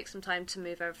going to take some time to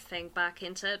move everything back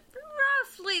into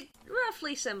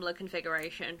roughly similar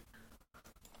configuration.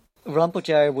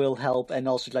 Rumpeljerry will help and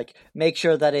also make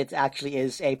sure that it actually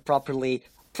is a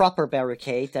proper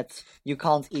barricade that you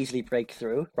can't easily break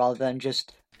through, rather than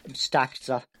just stacked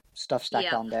stuff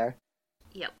stacked on there.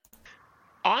 Yep.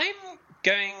 I'm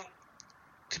going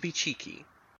to be cheeky.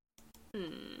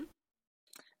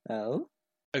 Oh?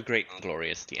 A great and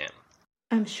glorious DM.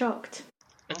 I'm shocked.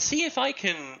 And see if I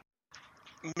can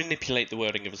manipulate the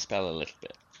wording of a spell a little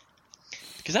bit.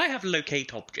 Because I have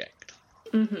locate object.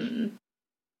 Mm-hmm.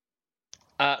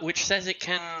 Which says it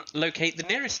can locate the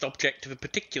nearest object of a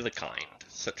particular kind,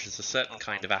 such as a certain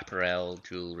kind of apparel,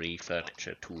 jewellery,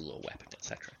 furniture, tool or weapon,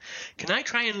 etc. Can I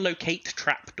try and locate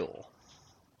trapdoor?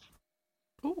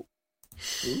 Ooh,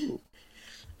 Ooh.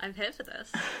 I'm here for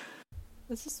this.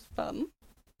 this is fun.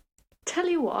 Tell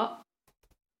you what,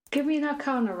 give me an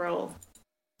Arcana roll.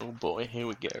 Oh boy, here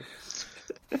we go.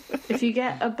 If you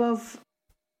get above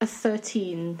a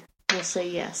 13, we'll say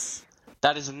yes.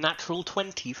 That is a natural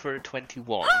 20 for a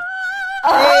 21.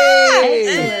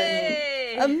 Hey!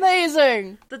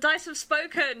 Amazing! The dice have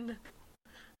spoken!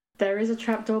 There is a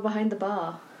trapdoor behind the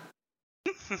bar.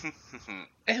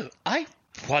 Oh, I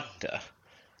wonder.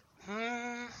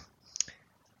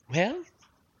 Well,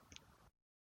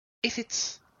 if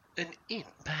it's an inn,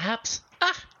 perhaps...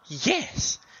 Ah,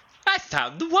 yes! I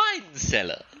found the wine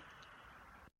cellar!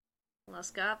 Let's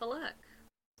go have a look.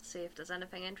 See if there's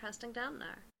anything interesting down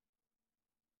there.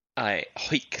 I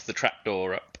hike the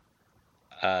trapdoor up.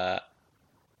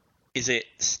 Is it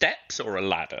steps or a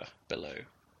ladder below?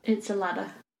 It's a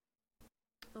ladder.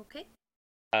 Okay.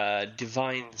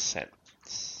 Divine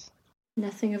sense.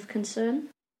 Nothing of concern.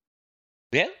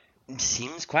 Well,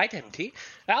 Seems quite empty.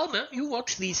 Alma, you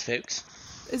watch these folks.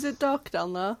 Is it dark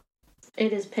down there?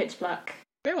 It is pitch black.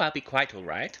 Oh, I'll be quite all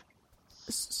right.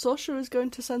 Sorsha is going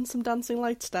to send some dancing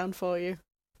lights down for you.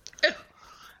 Oh,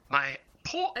 my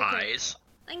poor Okay. eyes.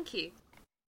 Thank you.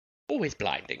 Always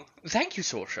blinding. Thank you,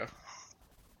 Sorsha.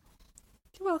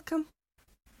 You're welcome.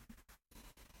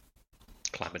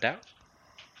 Clamber down.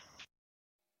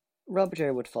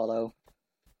 Rumperjerry would follow.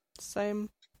 Same.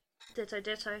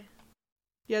 Ditto.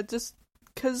 Yeah, just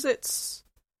because it's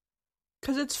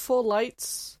 4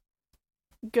 lights,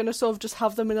 gonna sort of just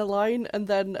have them in a line, and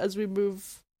then as we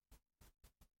move,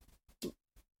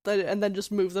 then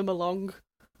just move them along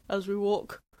as we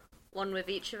walk. One with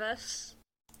each of us.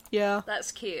 Yeah.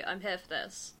 That's cute. I'm here for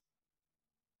this.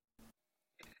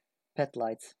 Pet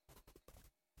lights.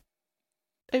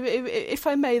 If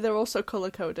I may, they're also color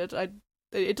coded.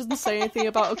 It doesn't say anything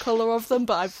about a color of them,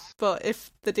 but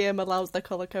if the DM allows, they're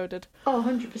color coded. Oh,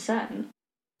 100%.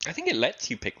 I think it lets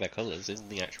you pick their colours, isn't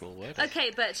the actual word?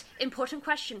 Okay, but important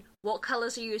question. What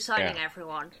colours are you assigning Yeah.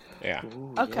 everyone? Yeah.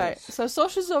 Ooh, Okay, yes. so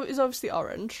Sorsha's is obviously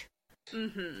orange.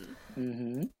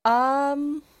 Mm-hmm.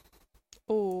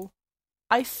 Oh,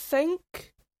 I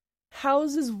think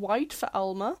House is white for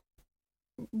Alma.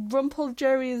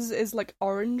 Rumpeljerry is like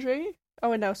orangey.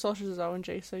 Oh, no, Sorsha's is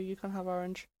orangey, so you can have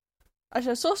orange.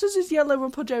 Actually, Sorsha's is yellow,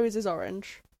 Rumpeljerry's is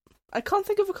orange. I can't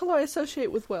think of a colour I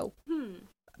associate with Will.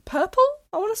 Purple?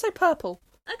 I want to say purple.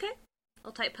 Okay.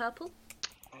 I'll take purple.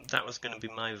 That was going to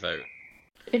be my vote.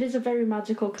 It is a very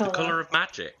magical The colour. colour of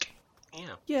magic.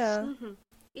 Yeah. Yeah. Mm-hmm.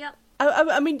 Yep.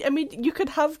 I mean, you could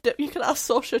ask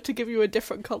Sorsha to give you a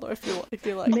different colour if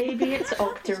you like. Maybe it's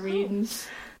octarine.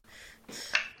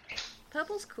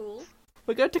 Purple's cool.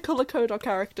 We're going to colour code our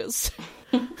characters.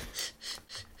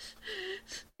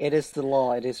 It is the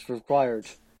law. It is required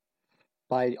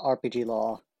by RPG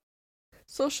law.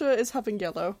 Sorsha is having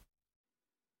yellow.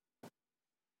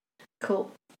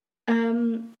 Cool.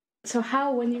 So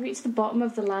how, when you reach the bottom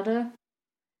of the ladder,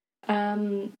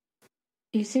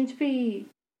 you seem to be,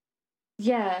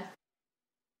 a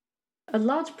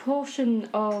large portion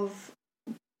of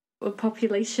the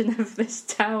population of this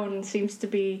town seems to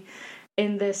be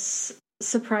in this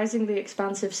surprisingly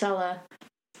expansive cellar.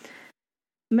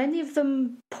 Many of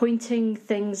them pointing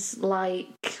things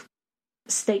like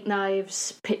steak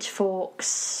knives,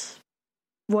 pitchforks,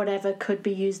 whatever could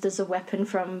be used as a weapon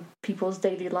from people's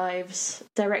daily lives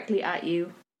directly at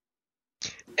you.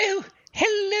 Oh,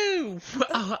 hello!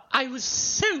 Oh, I was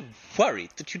so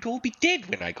worried that you'd all be dead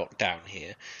when I got down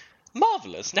here.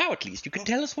 Marvellous. Now at least you can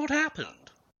tell us what happened.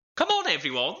 Come on,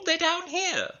 everyone. They're down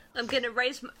here. I'm gonna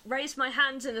raise my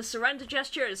hands in a surrender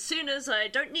gesture as soon as I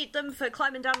don't need them for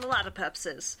climbing down the ladder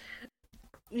purposes.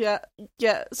 Yeah.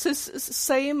 So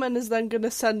same, and is then going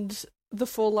to send the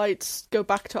 4 lights go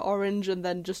back to orange, and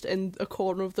then just in a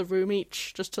corner of the room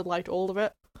each, just to light all of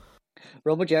it.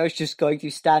 Rumperjerry is just going to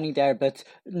be standing there, but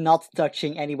not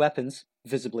touching any weapons,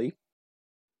 visibly.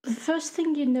 The first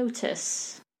thing you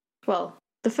notice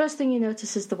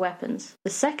is the weapons. The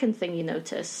second thing you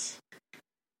notice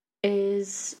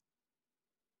is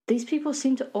these people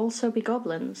seem to also be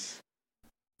goblins.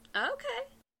 Okay.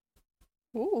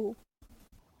 Ooh.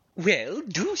 Well,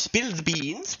 do spill the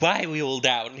beans. Why are we all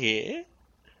down here?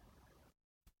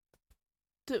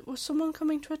 Was someone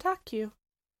coming to attack you?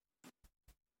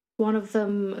 One of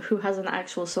them, who has an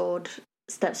actual sword,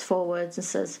 steps forwards and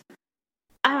says,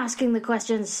 "I'm asking the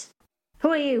questions. Who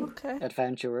are you?" Okay.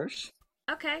 Adventurers.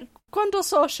 Okay. Gwendol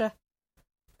Sorsha.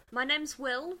 My name's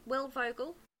Will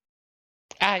Vogel.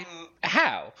 I'm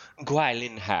Howe,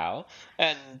 Gwylin Howe,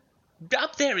 and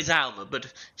up there is Alma,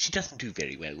 but she doesn't do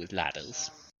very well with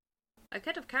ladders. I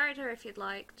could have carried her if you'd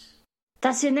liked.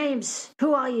 That's your names.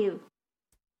 Who are you?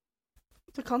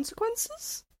 The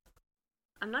consequences?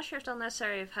 I'm not sure if they'll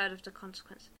necessarily have heard of the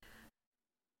consequence.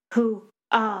 Who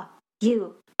are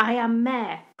you? I am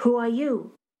Mare. Who are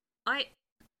you? I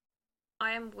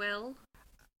am Will.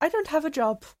 I don't have a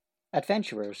job.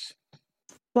 Adventurers.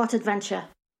 What adventure?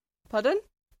 Pardon?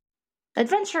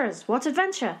 Adventurers, what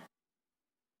adventure?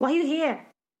 Why are you here?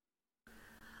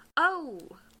 Oh,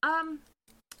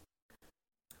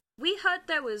 we heard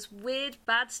there was weird,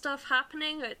 bad stuff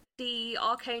happening at the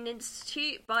Arcane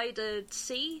Institute by the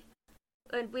sea,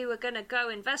 and we were gonna go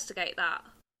investigate that,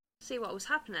 see what was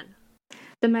happening.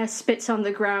 The mayor spits on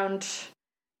the ground,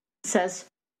 says,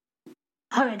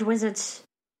 "Horrid wizards,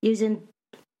 using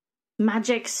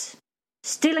magics,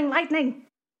 stealing lightning."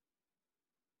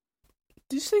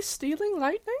 Did you say stealing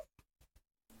lightning?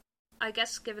 I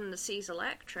guess given the sea's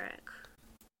electric.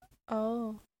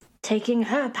 Oh. Taking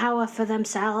her power for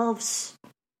themselves.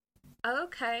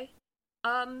 Okay.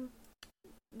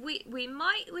 we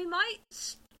might.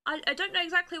 I don't know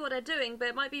exactly what they're doing, but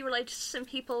it might be related to some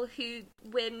people who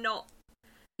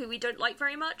we don't like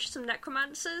very much. Some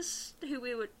necromancers who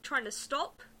we were trying to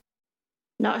stop.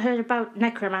 Not heard about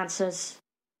necromancers.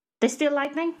 They steal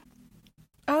lightning?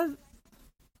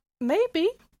 Maybe.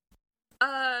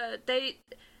 They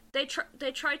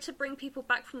tried to bring people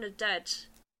back from the dead.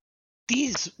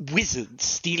 These wizards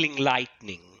stealing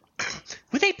lightning,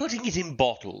 were they putting it in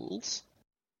bottles?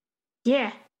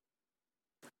 Yeah.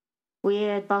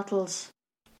 Weird bottles.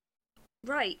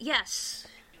 Right, yes.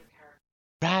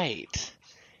 Right.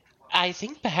 I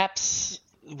think perhaps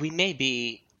we may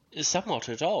be somewhat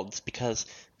at odds, because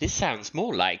this sounds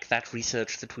more like that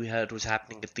research that we heard was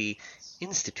happening at the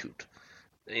Institute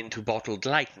into bottled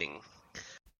lightning.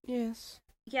 Yes.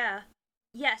 Yeah.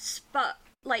 Yes, but,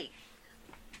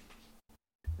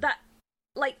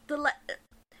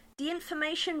 the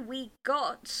information we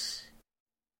got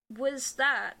was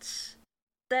that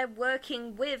they're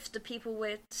working with the people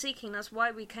we're seeking. That's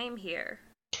why we came here.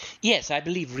 Yes, I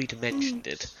believe Rita mentioned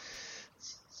it.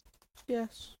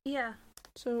 Yes. Yeah.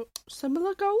 So,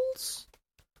 similar goals?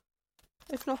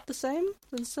 If not the same,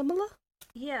 then similar?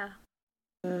 Yeah.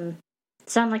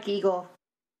 Sound like Igor.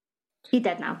 He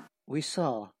dead now. We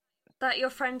saw. That your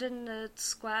friend in the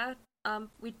square?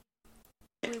 We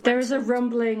There is a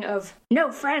rumbling of,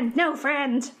 no friend, no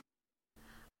friend!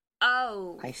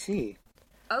 Oh. I see.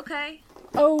 Okay.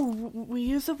 Oh, were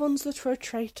you the ones that wrote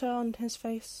traitor on his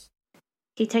face?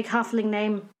 He take halfling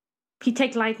name. He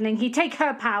take lightning. He take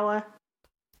her power.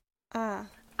 Ah.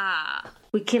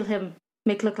 We kill him.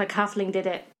 Make look like halfling did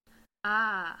it.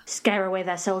 Scare away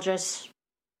their soldiers.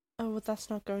 Oh, well, that's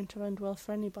not going to end well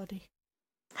for anybody.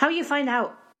 How you find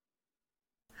out?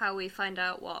 How we find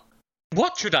out what?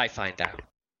 What should I find out?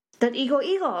 That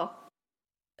Igor.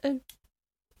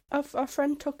 Our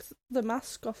friend took the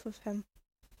mask off of him.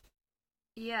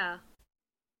 Yeah.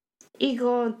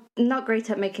 Igor, not great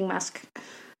at making mask.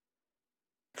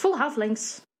 Full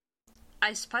halflings.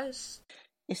 I suppose.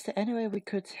 Is there any way we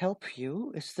could help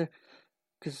you? Is there...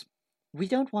 Because we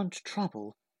don't want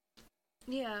trouble.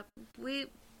 Yeah, we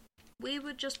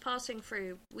were just passing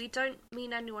through. We don't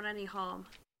mean anyone any harm.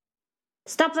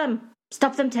 Stop them!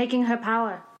 Stop them taking her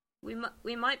power.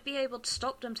 We might be able to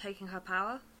stop them taking her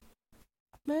power.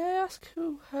 May I ask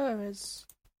who her is?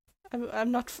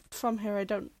 I'm not from here. I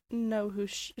don't know who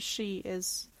she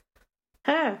is.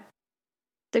 Her.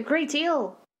 The Great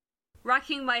Eel.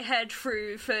 Racking my head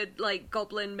through for,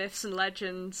 goblin myths and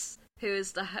legends. Who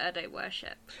is the her they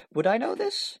worship? Would I know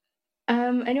this?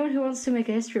 Anyone who wants to make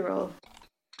a history roll.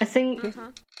 I think,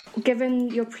 given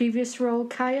your previous roll,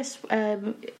 Caius,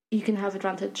 you can have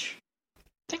advantage.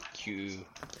 Thank you.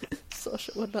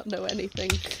 Sasha would not know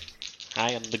anything.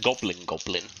 I am the goblin,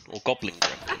 or goblin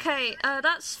grumpy. Okay,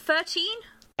 that's 13?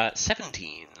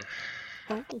 17.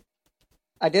 Oh.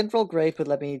 I didn't roll great, but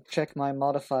let me check my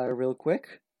modifier real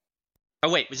quick.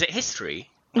 Oh wait, was it history?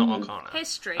 Not Arcana?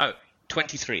 History. Oh,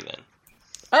 23 then.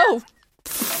 Oh!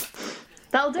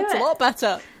 That'll do That's it. a lot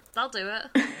better. That'll do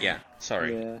it. Yeah,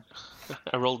 sorry. Yeah.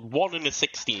 I rolled 1 and a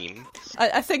 16.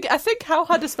 I think how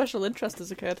had a special interest as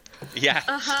a kid. Yeah.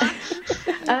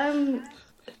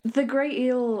 The Great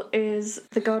Eel is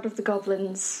the god of the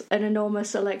goblins, an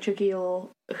enormous electric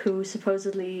eel who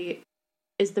supposedly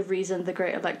is the reason the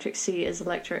Great Electric Sea is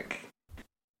electric.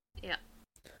 Yeah.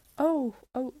 Oh,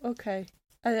 okay.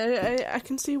 I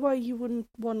can see why you wouldn't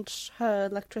want her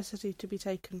electricity to be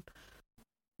taken.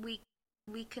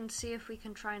 We can see if we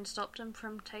can try and stop them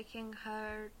from taking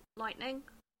her lightning.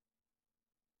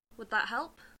 Would that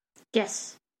help?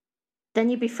 Yes. Then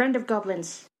you be friend of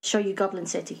goblins. Show you Goblin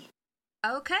City.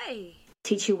 Okay.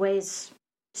 Teach you ways.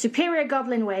 Superior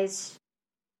goblin ways.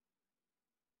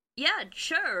 Yeah,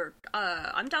 sure.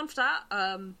 I'm down for that.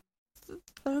 That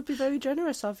would be very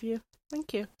generous of you.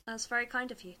 Thank you. That's very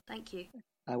kind of you. Thank you.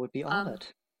 I would be honored.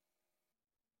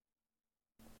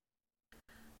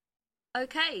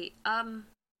 Okay,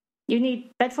 You need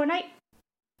bed for a night?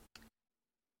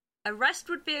 a rest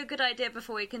would be a good idea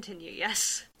before we continue,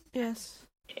 yes. Yes.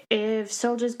 If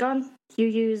soldier's gone, you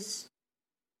use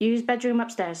bedroom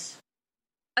upstairs.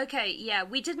 Okay, yeah,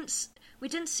 we didn't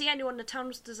see anyone. The town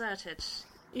was deserted.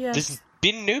 Yes. There's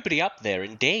been nobody up there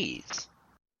in days.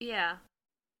 Yeah.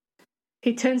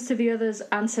 He turns to the others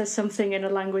and says something in a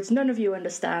language none of you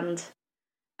understand.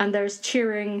 And there's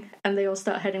cheering, and they all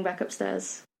start heading back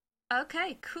upstairs.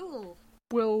 Okay, cool.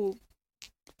 We'll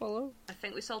follow. I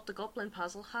think we solved the goblin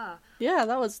puzzle, huh? Yeah,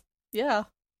 that was... Yeah.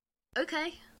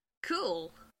 Okay,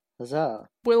 cool. Huzzah.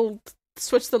 We'll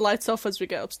switch the lights off as we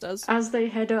get upstairs. As they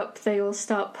head up, they all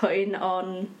start putting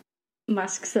on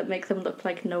masks that make them look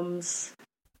like gnomes.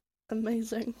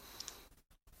 Amazing.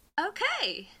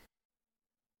 Okay.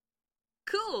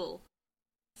 Cool.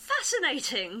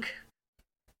 Fascinating.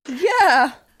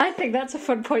 Yeah! I think that's a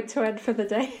fun point to end for the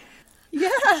day.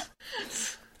 Yeah!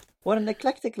 What an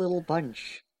eclectic little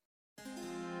bunch.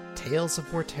 Tales of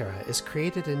Morterra is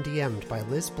created and DM'd by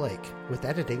Liz Blake, with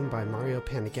editing by Mario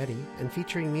Panaghetti, and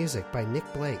featuring music by Nick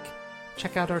Blake.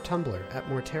 Check out our Tumblr at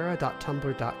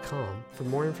morterra.tumblr.com for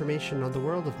more information on the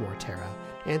world of Morterra,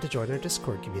 and to join our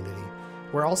Discord community.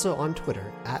 We're also on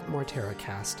Twitter at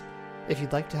MorterraCast. If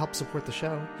you'd like to help support the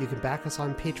show, you can back us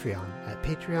on Patreon at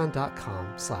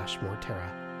patreon.com/Morterra.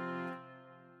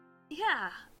 Yeah.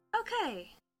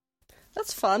 Okay.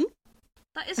 That's fun.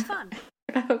 That is fun.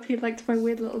 I hope you liked my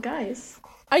weird little guys.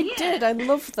 I did, I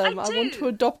love them. I I want do. to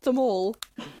adopt them all.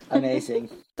 Amazing.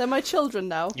 They're my children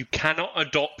now. You cannot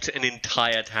adopt an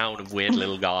entire town of weird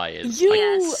little guys.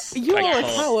 Yes. You're I a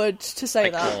can't. coward to say I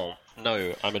that. can't.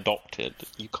 No, I'm adopted.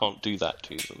 You can't do that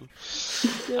to them.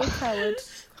 You're a coward.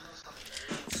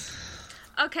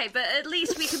 Okay, but at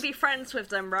least we can be friends with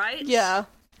them, right? Yeah.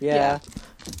 Yeah.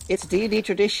 It's D&D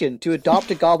tradition to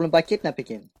adopt a goblin by kidnapping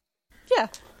him. Yeah.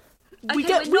 We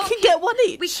Okay, we're not can get one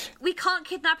each. We can't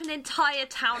kidnap an entire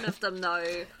town of them,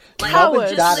 though. Like, Coward. Not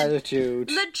with that lo- attitude.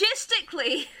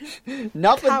 logistically,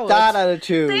 Not with Coward. that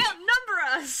attitude. they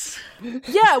outnumber us.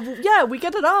 Yeah, we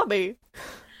get an army.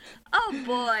 Oh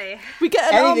boy. We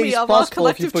get an Anything's army of our possible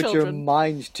if you collective put your children.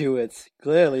 mind to it,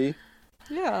 clearly.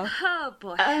 Yeah. Oh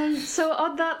boy. So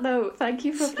on that note, thank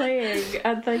you for playing,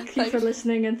 and thank you for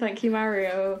listening, and thank you,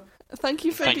 Mario. Thank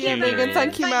you for Thank you, DMing, and Mario.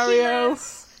 thank you, Thank Mario.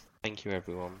 Liz. Thank you,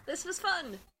 everyone. This was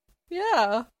fun.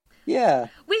 Yeah. Yeah.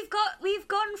 We've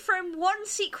gone from one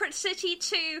secret city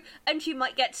to, and you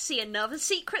might get to see another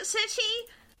secret city.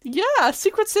 Yeah,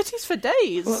 secret cities for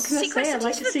days. What can Secret I say? I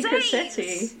like a cities for secret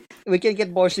days. city. We can get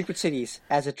more secret cities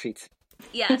as a treat.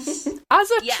 Yes.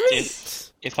 As a Yes.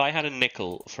 treat. If I had a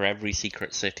nickel for every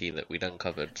secret city that we'd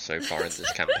uncovered so far in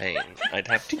this campaign, I'd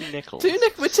have 2 nickels.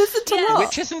 Tunic, which isn't a Yeah. lot.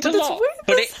 Which isn't but a it's lot, weird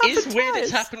but this it is happened weird twice.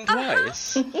 it's happened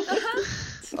twice.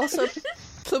 Also,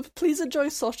 please enjoy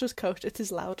Sasha's coat. It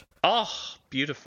is loud. Oh, beautiful.